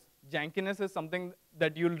happens, jankiness is something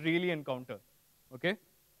that you'll really encounter, okay?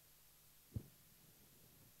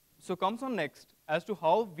 So comes on next as to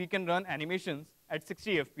how we can run animations at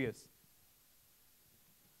 60 FPS.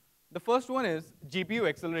 The first one is GPU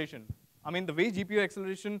acceleration. The way GPU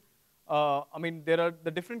acceleration, there are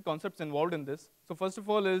the different concepts involved in this. So first of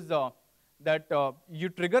all is that you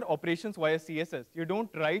trigger operations via CSS. You don't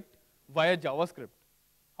write via JavaScript.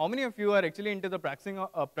 How many of you are actually into the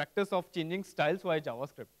practice of changing styles via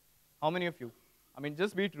JavaScript? How many of you?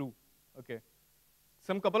 Just be true, okay.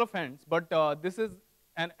 Some couple of hands, but this is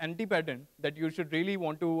an anti-pattern that you should really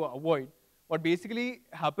want to avoid. What basically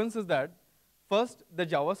happens is that first the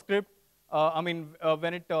JavaScript,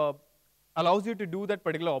 when it allows you to do that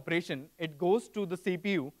particular operation, it goes to the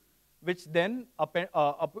CPU, which then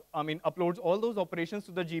uploads all those operations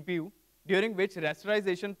to the GPU, during which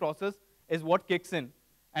rasterization process is what kicks in,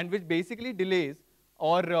 and which basically delays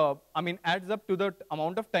or adds up to the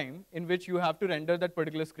amount of time in which you have to render that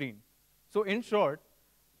particular screen. So in short,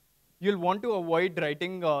 you'll want to avoid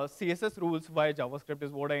writing CSS rules via JavaScript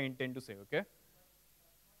is what I intend to say, okay?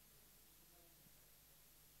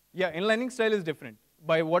 Yeah, inlining style is different.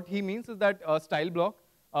 By what he means is that style block,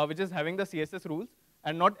 which is having the CSS rules,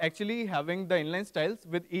 and not actually having the inline styles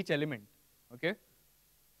with each element, okay?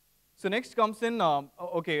 So next comes in,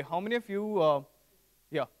 okay, how many of you,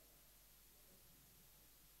 yeah.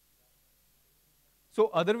 So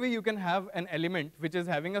other way you can have an element which is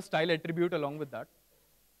having a style attribute along with that.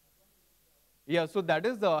 Yeah, so that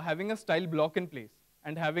is having a style block in place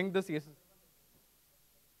and having the CSS.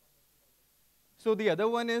 So the other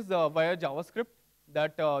one is via JavaScript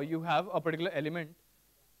that you have a particular element.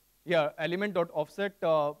 Yeah, element.offset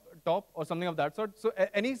top or something of that sort. So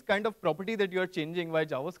any kind of property that you are changing via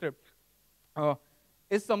JavaScript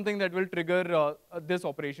is something that will trigger this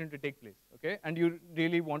operation to take place, okay? And you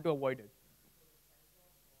really want to avoid it.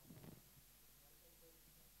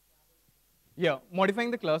 Yeah,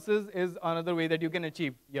 modifying the classes is another way that you can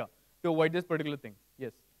achieve, yeah, to avoid this particular thing,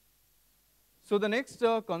 yes. So the next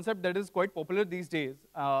concept that is quite popular these days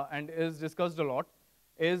and is discussed a lot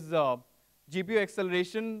is GPU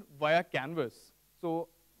acceleration via canvas. So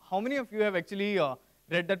how many of you have actually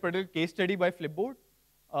read that particular case study by Flipboard,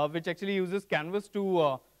 which actually uses canvas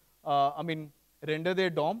to, render their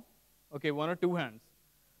DOM? Okay, one or two hands.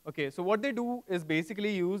 Okay, so what they do is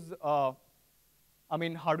basically use,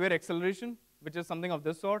 hardware acceleration, which is something of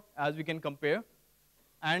this sort, as we can compare,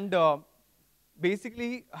 and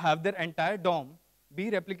basically have their entire DOM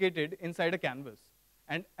be replicated inside a canvas.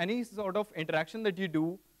 And any sort of interaction that you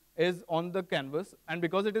do is on the canvas, and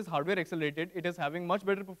because it is hardware accelerated, it is having much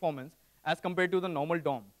better performance as compared to the normal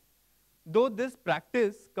DOM. Though this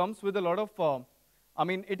practice comes with a lot of,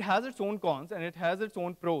 it has its own cons and it has its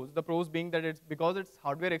own pros. The pros being that because it's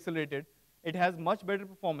hardware accelerated, it has much better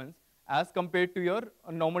performance as compared to your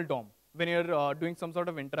normal DOM when you're doing some sort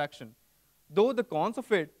of interaction. Though the cons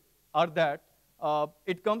of it are that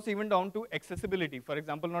it comes even down to accessibility. For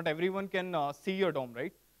example, not everyone can see your DOM,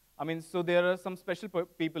 right? So there are some special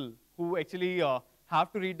people who actually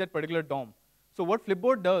have to read that particular DOM. So what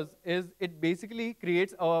Flipboard does is it basically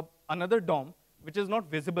creates another DOM which is not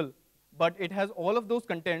visible, but it has all of those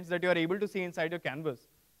contents that you are able to see inside your canvas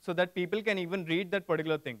so that people can even read that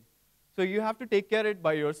particular thing. So you have to take care of it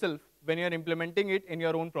by yourself when you're implementing it in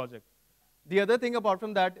your own project. The other thing apart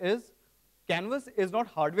from that is Canvas is not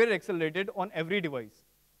hardware accelerated on every device.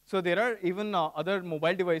 So there are even other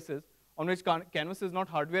mobile devices on which Canvas is not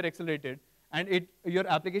hardware accelerated, and your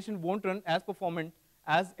application won't run as performant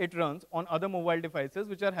as it runs on other mobile devices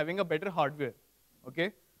which are having a better hardware,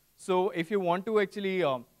 okay? So if you want to actually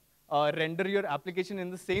render your application in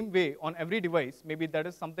the same way on every device, maybe that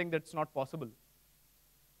is something that's not possible.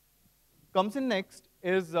 Comes in next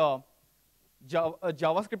is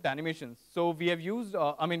JavaScript animations. So we have used,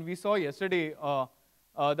 we saw yesterday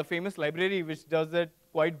the famous library which does it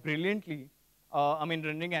quite brilliantly,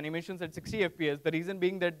 rendering animations at 60 FPS. The reason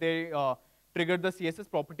being that they triggered the CSS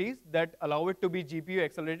properties that allow it to be GPU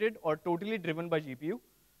accelerated or totally driven by GPU,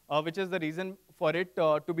 which is the reason for it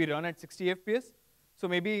to be run at 60 FPS. So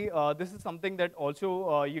maybe this is something that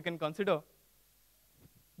also you can consider.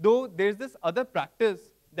 Though there's this other practice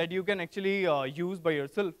that you can actually use by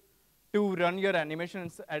yourself to run your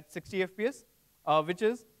animations at 60 FPS, which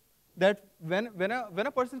is that when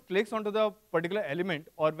a person clicks onto the particular element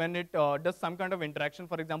or when it does some kind of interaction,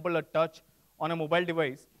 for example, a touch on a mobile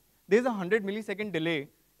device, there's a 100 millisecond delay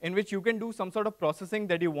in which you can do some sort of processing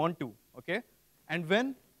that you want to, okay? And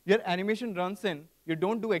when your animation runs in, you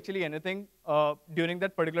don't do actually anything during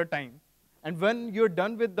that particular time. And when you're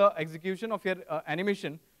done with the execution of your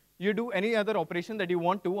animation, you do any other operation that you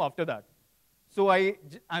want to after that. So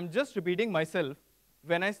I'm just repeating myself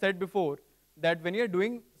when I said before that when you're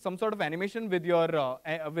doing some sort of animation with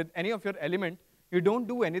with any of your element, you don't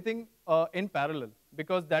do anything in parallel,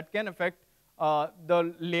 because that can affect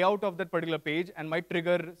the layout of that particular page and might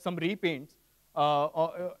trigger some repaints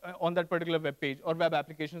on that particular web page or web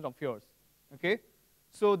applications of yours, okay?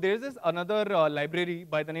 So there's this another library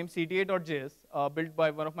by the name cta.js built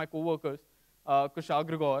by one of my coworkers, Kushal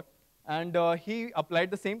Grigor, and he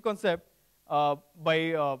applied the same concept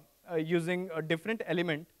by using a different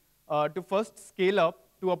element to first scale up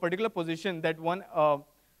to a particular position that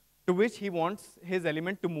to which he wants his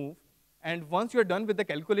element to move. And once you're done with the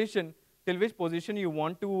calculation till which position you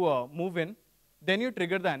want to move in, then you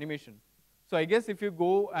trigger the animation. So I guess if you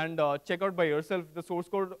go and check out by yourself the source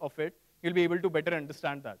code of it, you'll be able to better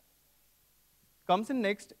understand that. Comes in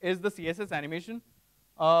next is the CSS animation.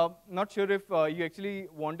 Not sure if you actually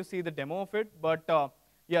want to see the demo of it, but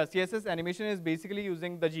yeah, CSS animation is basically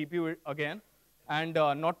using the GPU again and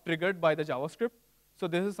not triggered by the JavaScript. So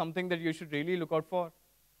this is something that you should really look out for.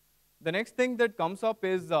 The next thing that comes up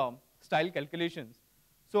is style calculations.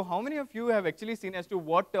 So how many of you have actually seen as to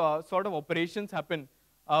what sort of operations happen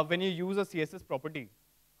when you use a CSS property?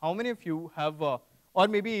 How many of you have, or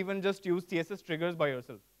maybe even just use CSS triggers by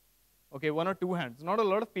yourself? Okay, one or two hands. Not a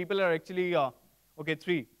lot of people are actually, okay,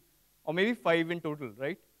 3, or maybe 5 in total,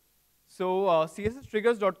 right? So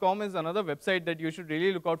csstriggers.com is another website that you should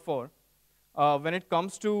really look out for when it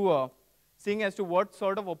comes to seeing as to what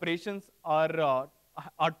sort of operations are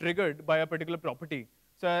triggered by a particular property.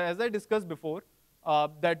 So as I discussed before,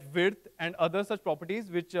 that width and other such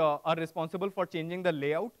properties which are responsible for changing the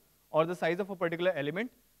layout or the size of a particular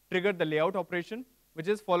element trigger the layout operation, which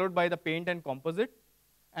is followed by the paint and composite.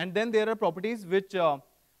 And then there are properties which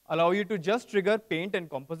allow you to just trigger paint and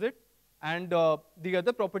composite. And the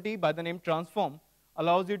other property by the name transform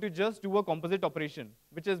allows you to just do a composite operation,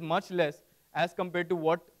 which is much less as compared to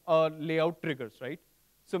what layout triggers, right?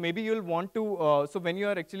 So maybe you'll want to, so when you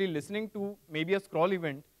are actually listening to maybe a scroll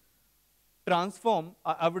event, transform,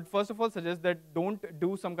 I would first of all suggest that don't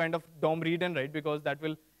do some kind of DOM read and write, because that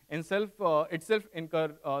will itself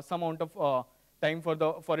incur some amount of time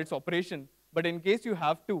for its operation. But in case you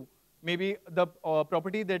have to, maybe the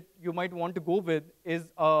property that you might want to go with is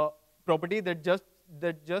a property that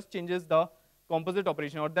just changes the composite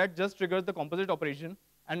operation, or that just triggers the composite operation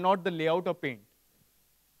and not the layout or paint.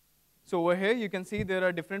 So over here you can see there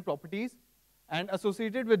are different properties, and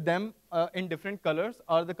associated with them in different colors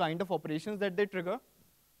are the kind of operations that they trigger.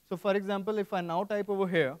 So for example, if I now type over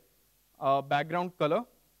here background color,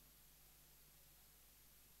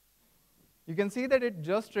 you can see that it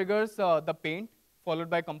just triggers the paint followed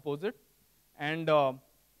by composite. And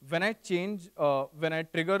when I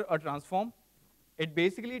trigger a transform, it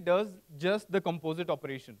basically does just the composite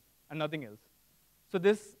operation and nothing else. So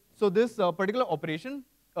this particular operation,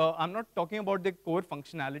 I'm not talking about the core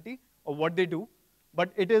functionality or what they do,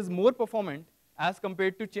 but it is more performant as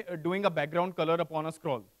compared to doing a background color upon a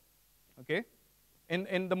scroll, okay?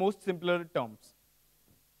 In the most simpler terms.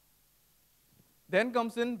 Then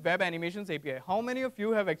comes in Web Animations API. How many of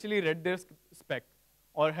you have actually read their spec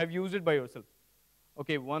or have used it by yourself?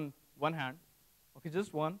 Okay, one hand. Okay,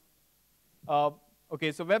 just one.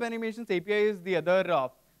 Okay, so Web Animations API is the other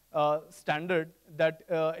standard that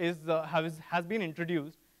has been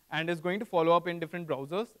introduced and is going to follow up in different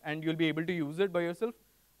browsers, and you'll be able to use it by yourself.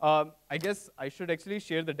 I guess I should actually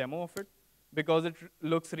share the demo of it because it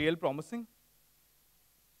looks real promising.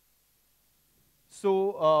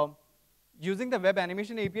 So using the Web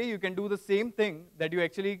Animation API, you can do the same thing that you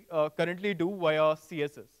actually currently do via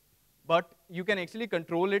CSS. But you can actually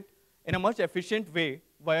control it in a much efficient way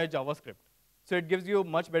via JavaScript. So it gives you a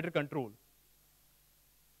much better control.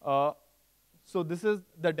 So this is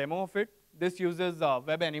the demo of it. This uses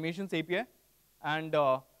Web Animations API. And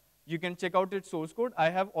you can check out its source code. I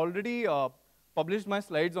have already published my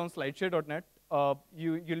slides on slideshare.net.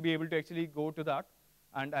 You'll be able to actually go to that.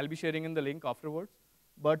 And I'll be sharing in the link afterwards.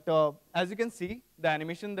 But as you can see, the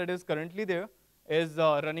animation that is currently there is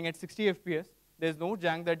running at 60 FPS. There's no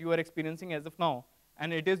jank that you are experiencing as of now.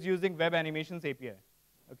 And it is using Web Animations API.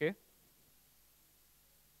 Okay?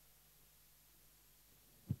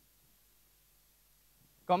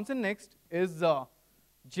 Comes in next is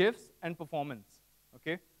GIFs and performance.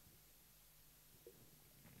 Okay?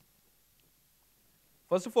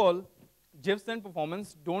 First of all, GIFs and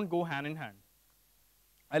performance don't go hand in hand.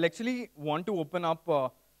 I'll actually want to open up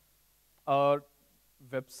a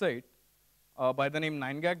website by the name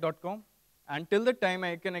 9gag.com. And till the time,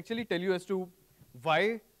 I can actually tell you as to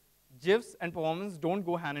why GIFs and performance don't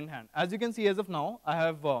go hand in hand. As you can see, as of now, I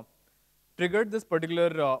have triggered this particular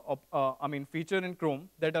feature in Chrome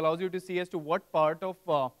that allows you to see as to what part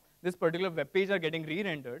of this particular web page are getting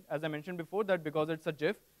re-rendered. As I mentioned before, that because it's a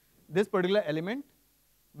GIF, this particular element,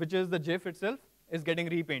 which is the GIF itself, is getting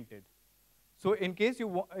repainted. So in case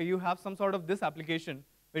you have some sort of this application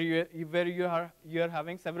where you are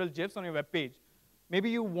having several GIFs on your web page, maybe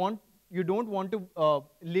you don't want to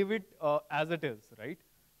leave it as it is, right?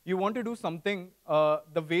 You want to do something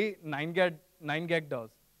the way 9gag does.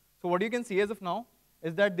 So what you can see as of now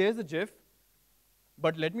is that there's a GIF,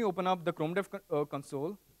 but let me open up the Chrome Dev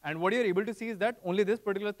console, and what you're able to see is that only this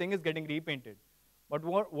particular thing is getting repainted. But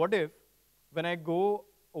what if, when I go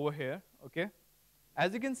over here, okay,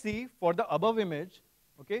 as you can see, for the above image,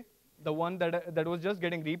 okay, the one that was just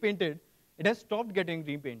getting repainted, it has stopped getting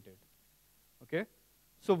repainted, okay?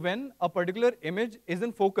 So when a particular image is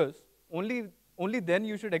in focus, only then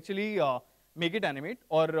you should actually make it animate,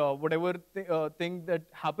 or whatever thing that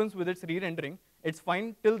happens with its re-rendering. It's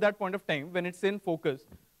fine till that point of time when it's in focus.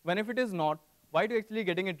 When if it is not, why do you actually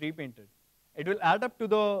getting it repainted? It will add up to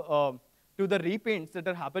the repaints that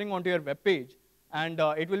are happening onto your web page, and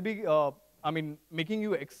it will be making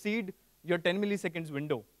you exceed your 10 milliseconds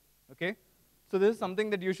window, okay? So this is something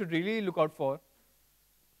that you should really look out for.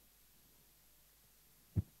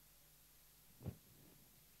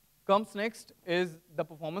 Comes next is the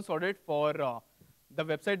performance audit for the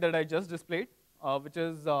website that I just displayed. which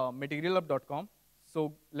is materialup.com.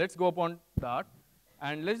 So let's go upon that,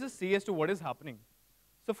 and let's just see as to what is happening.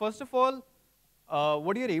 So first of all,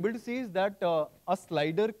 what you're able to see is that a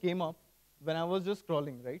slider came up when I was just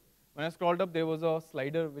scrolling, right? When I scrolled up, there was a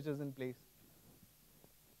slider which is in place.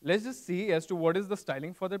 Let's just see as to what is the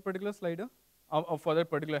styling for that particular slider, for that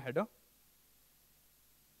particular header.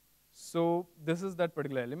 So this is that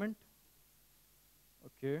particular element.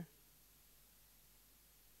 Okay.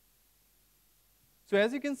 So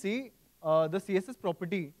as you can see, the CSS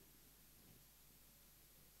property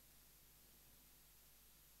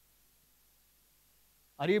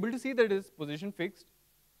are you able to see that it is position fixed?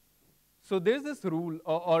 So there's this rule,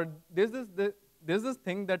 or there's this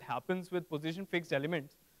thing that happens with position fixed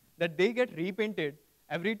elements, that they get repainted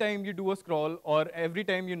every time you do a scroll or every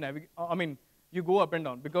time you navigate. You go up and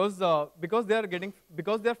down because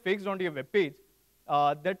they're fixed onto your web page.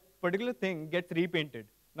 That particular thing gets repainted.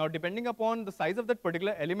 Now, depending upon the size of that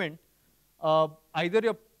particular element,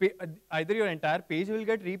 either your entire page will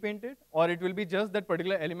get repainted, or it will be just that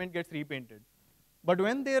particular element gets repainted. But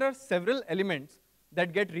when there are several elements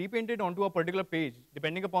that get repainted onto a particular page,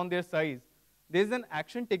 depending upon their size, there's an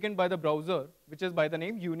action taken by the browser, which is by the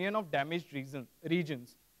name union of damaged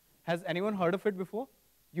regions. Has anyone heard of it before?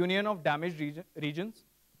 Union of damaged regions?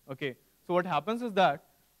 Okay. So what happens is that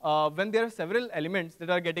when there are several elements that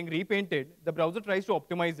are getting repainted, the browser tries to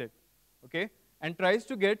optimize it, okay, and tries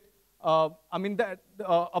to get a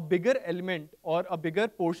bigger element or a bigger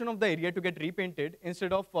portion of the area to get repainted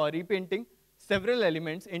instead of repainting several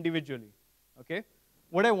elements individually. Okay.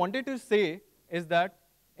 What I wanted to say is that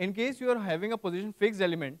in case you are having a position fixed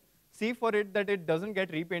element, see for it that it doesn't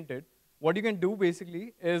get repainted. What you can do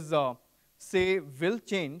basically is say will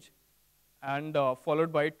change and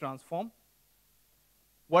followed by transform.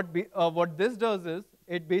 What this does is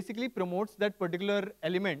it basically promotes that particular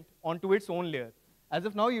element onto its own layer. As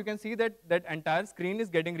of now, you can see that that entire screen is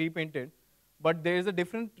getting repainted, but there is a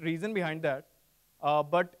different reason behind that.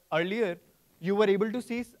 But earlier, you were able to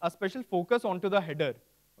see a special focus onto the header,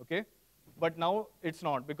 okay? But now it's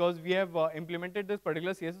not, because we have implemented this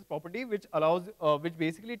particular CSS property which allows, which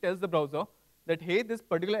basically tells the browser that, hey, this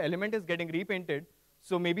particular element is getting repainted,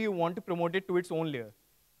 so maybe you want to promote it to its own layer.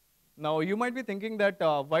 Now, you might be thinking that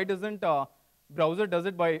why doesn't browser does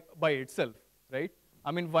it by itself, right?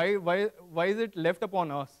 I mean, why is it left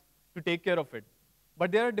upon us to take care of it?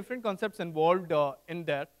 But there are different concepts involved in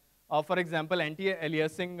that. For example,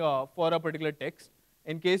 anti-aliasing for a particular text,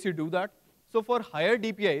 in case you do that. So for higher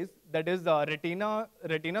DPIs, that is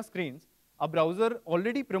retina screens, a browser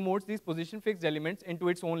already promotes these position fixed elements into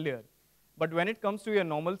its own layer. But when it comes to your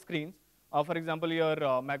normal screens, for example, your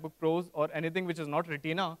MacBook Pros or anything which is not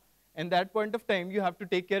retina, in that point of time, you have to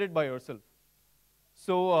take care of it by yourself.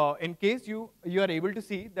 So in case you are able to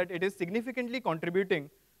see that it is significantly contributing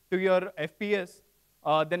to your FPS,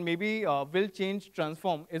 then maybe will change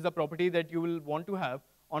transform is a property that you will want to have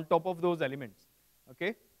on top of those elements.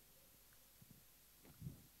 Okay.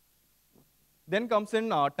 Then comes in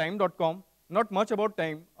time.com. Not much about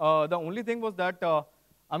time. The only thing was that,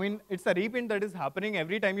 it's a repaint that is happening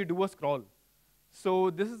every time you do a scroll. So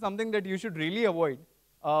this is something that you should really avoid,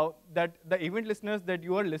 that the event listeners that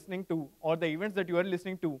you are listening to, or the events that you are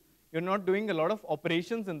listening to, you're not doing a lot of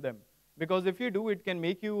operations in them. Because if you do, it can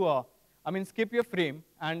make you, skip your frame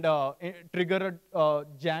and trigger a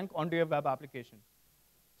jank onto your web application.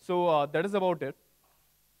 So that is about it.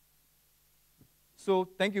 So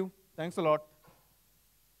thank you. Thanks a lot.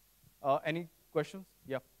 Any questions?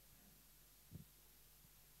 Yeah.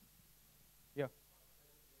 Yeah.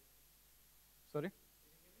 Sorry?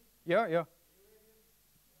 Yeah, yeah.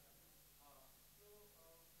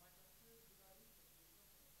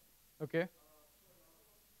 Okay.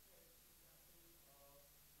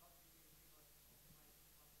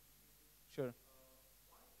 Sure.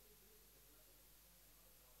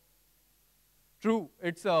 True,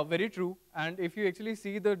 it's very true. And if you actually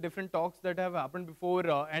see the different talks that have happened before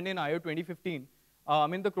and in IO 2015,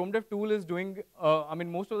 the Chrome Dev tool is doing,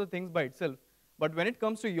 most of the things by itself. But when it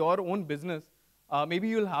comes to your own business, maybe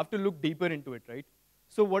you'll have to look deeper into it, right?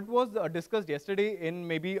 So what was discussed yesterday in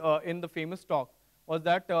maybe in the famous talk was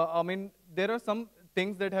that, there are some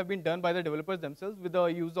things that have been done by the developers themselves with the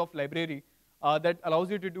use of library that allows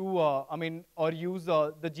you to do, or use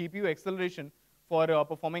the GPU acceleration for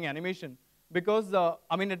performing animation. Because,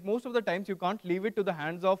 at most of the times, you can't leave it to the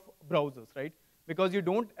hands of browsers, right? Because you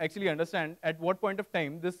don't actually understand at what point of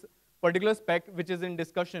time this particular spec, which is in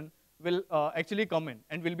discussion, will actually come in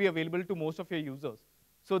and will be available to most of your users.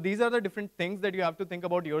 So these are the different things that you have to think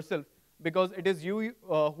about yourself, because it is you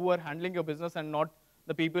who are handling your business and not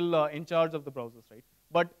the people in charge of the browsers, right?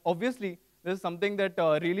 But obviously, this is something that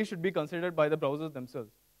really should be considered by the browsers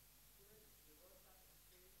themselves.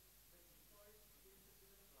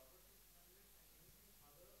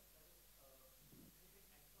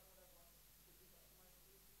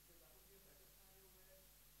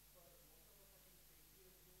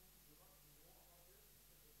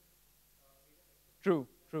 True,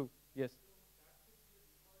 true, yes.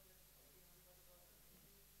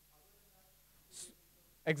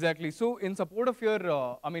 Exactly. So in support of your,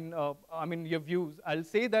 your views, I'll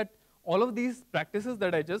say that all of these practices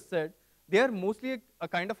that I just said, they are mostly a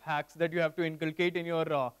kind of hacks that you have to inculcate in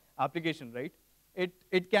your application, right?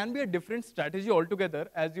 It can be a different strategy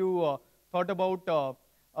altogether, as you thought about.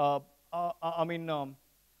 Uh,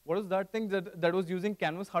 what was that thing that was using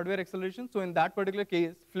canvas hardware acceleration? So in that particular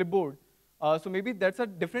case, Flipboard. So maybe that's a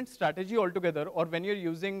different strategy altogether. Or when you're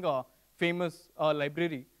using famous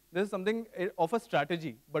library, this is something of a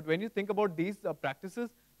strategy. But when you think about these practices,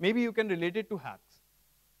 maybe you can relate it to hacks.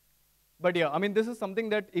 But yeah, I mean, this is something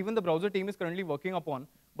that even the browser team is currently working upon.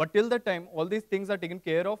 But till that time, all these things are taken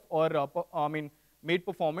care of or, made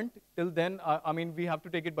performant. Till then, we have to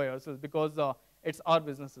take it by ourselves because it's our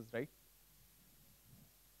businesses, right?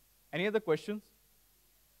 Any other questions?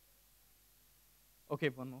 Okay,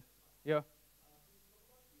 one more. Yeah.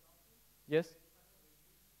 Yes.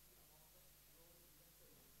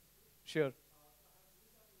 Sure.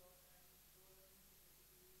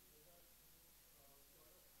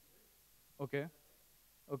 Okay.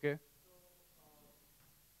 Okay.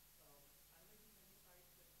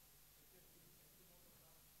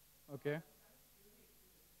 Okay.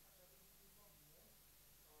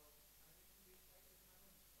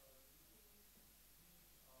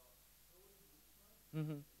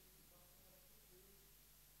 Mm-hmm.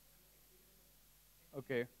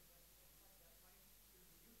 Okay.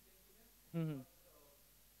 Mm-hmm.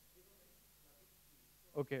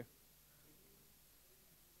 Okay.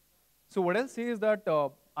 So what I'll say is that,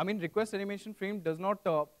 request animation frame does not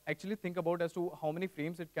actually think about as to how many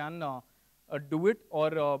frames it can do it or,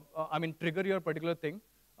 trigger your particular thing.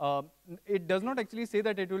 It does not actually say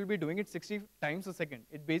that it will be doing it 60 times a second.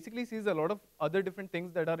 It basically sees a lot of other different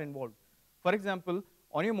things that are involved. For example,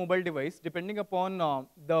 on your mobile device, depending upon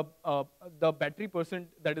the battery percent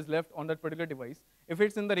that is left on that particular device, if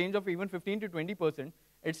it's in the range of even 15 to 20%,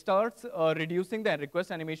 it starts reducing the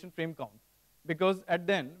request animation frame count. Because at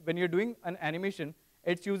then, when you're doing an animation,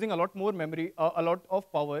 it's using a lot more memory, a lot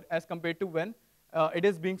of power as compared to when it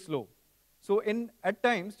is being slow. So at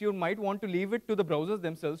times, you might want to leave it to the browsers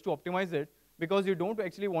themselves to optimize it because you don't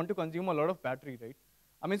actually want to consume a lot of battery,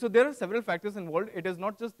 right? So there are several factors involved. It is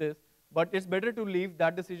not just this, but it's better to leave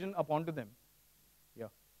that decision upon to them. Yeah.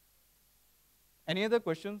 Any other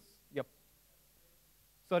questions? Yep.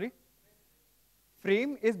 Sorry?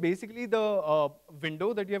 Frame is basically the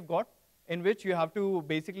window that you have got in which you have to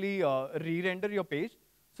basically re-render your page.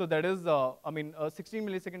 So that is, 16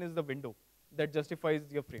 millisecond is the window that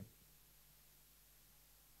justifies your frame.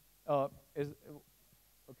 Is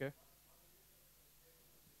okay.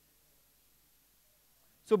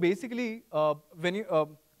 So basically, when you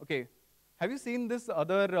okay, have you seen this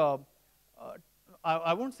other?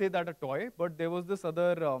 I won't say that a toy, but there was this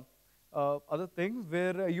other thing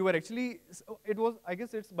where you were actually. It was, I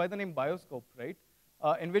guess it's by the name Bioscope, right?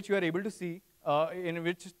 In which you are able to see, in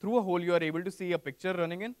which through a hole you are able to see a picture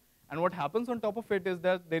running in, and what happens on top of it is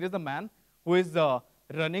that there is a man who is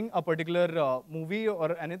running a particular movie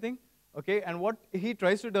or anything, okay? And what he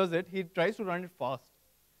tries to does it, he tries to run it fast.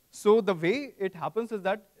 So the way it happens is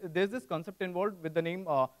that there's this concept involved with the name,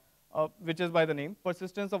 which is by the name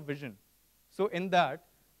persistence of vision. So in that,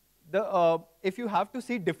 if you have to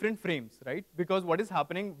see different frames, right? Because what is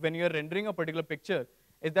happening when you're rendering a particular picture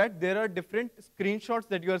is that there are different screenshots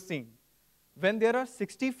that you are seeing. When there are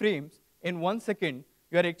 60 frames in 1 second,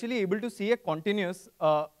 you are actually able to see a continuous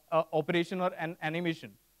operation or an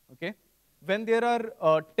animation, okay? When there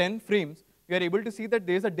are 10 frames, you are able to see that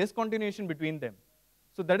there is a discontinuation between them.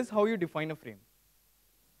 So that is how you define a frame.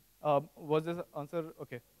 Was this answer?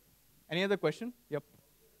 Okay. Any other question? Yep.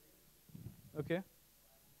 Okay.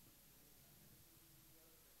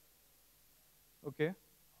 Okay.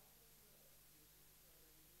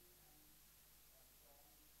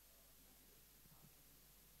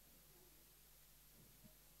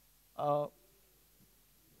 Uh,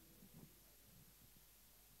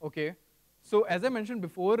 okay. So as I mentioned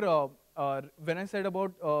before, when I said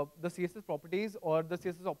about the CSS properties or the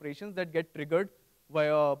CSS operations that get triggered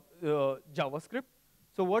via JavaScript,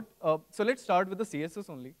 so so let's start with the CSS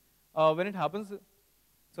only. When it happens,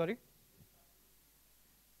 sorry?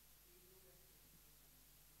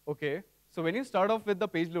 Okay. So when you start off with the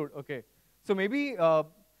page load, okay. So maybe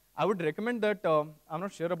I would recommend that, I'm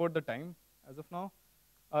not sure about the time as of now.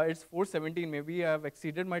 It's 4:17, maybe I've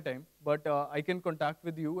exceeded my time, but I can contact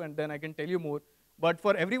with you and then I can tell you more. But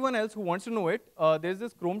for everyone else who wants to know it, there's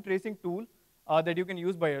this Chrome tracing tool that you can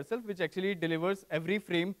use by yourself, which actually delivers every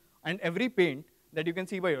frame and every paint that you can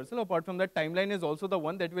see by yourself. Apart from that, timeline is also the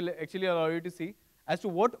one that will actually allow you to see as to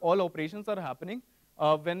what all operations are happening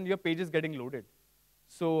when your page is getting loaded.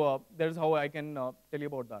 So that's how I can tell you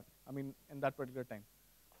about that, I mean, in that particular time.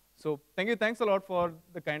 So thank you, thanks a lot for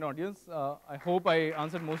the kind audience. I hope I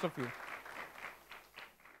answered most of you.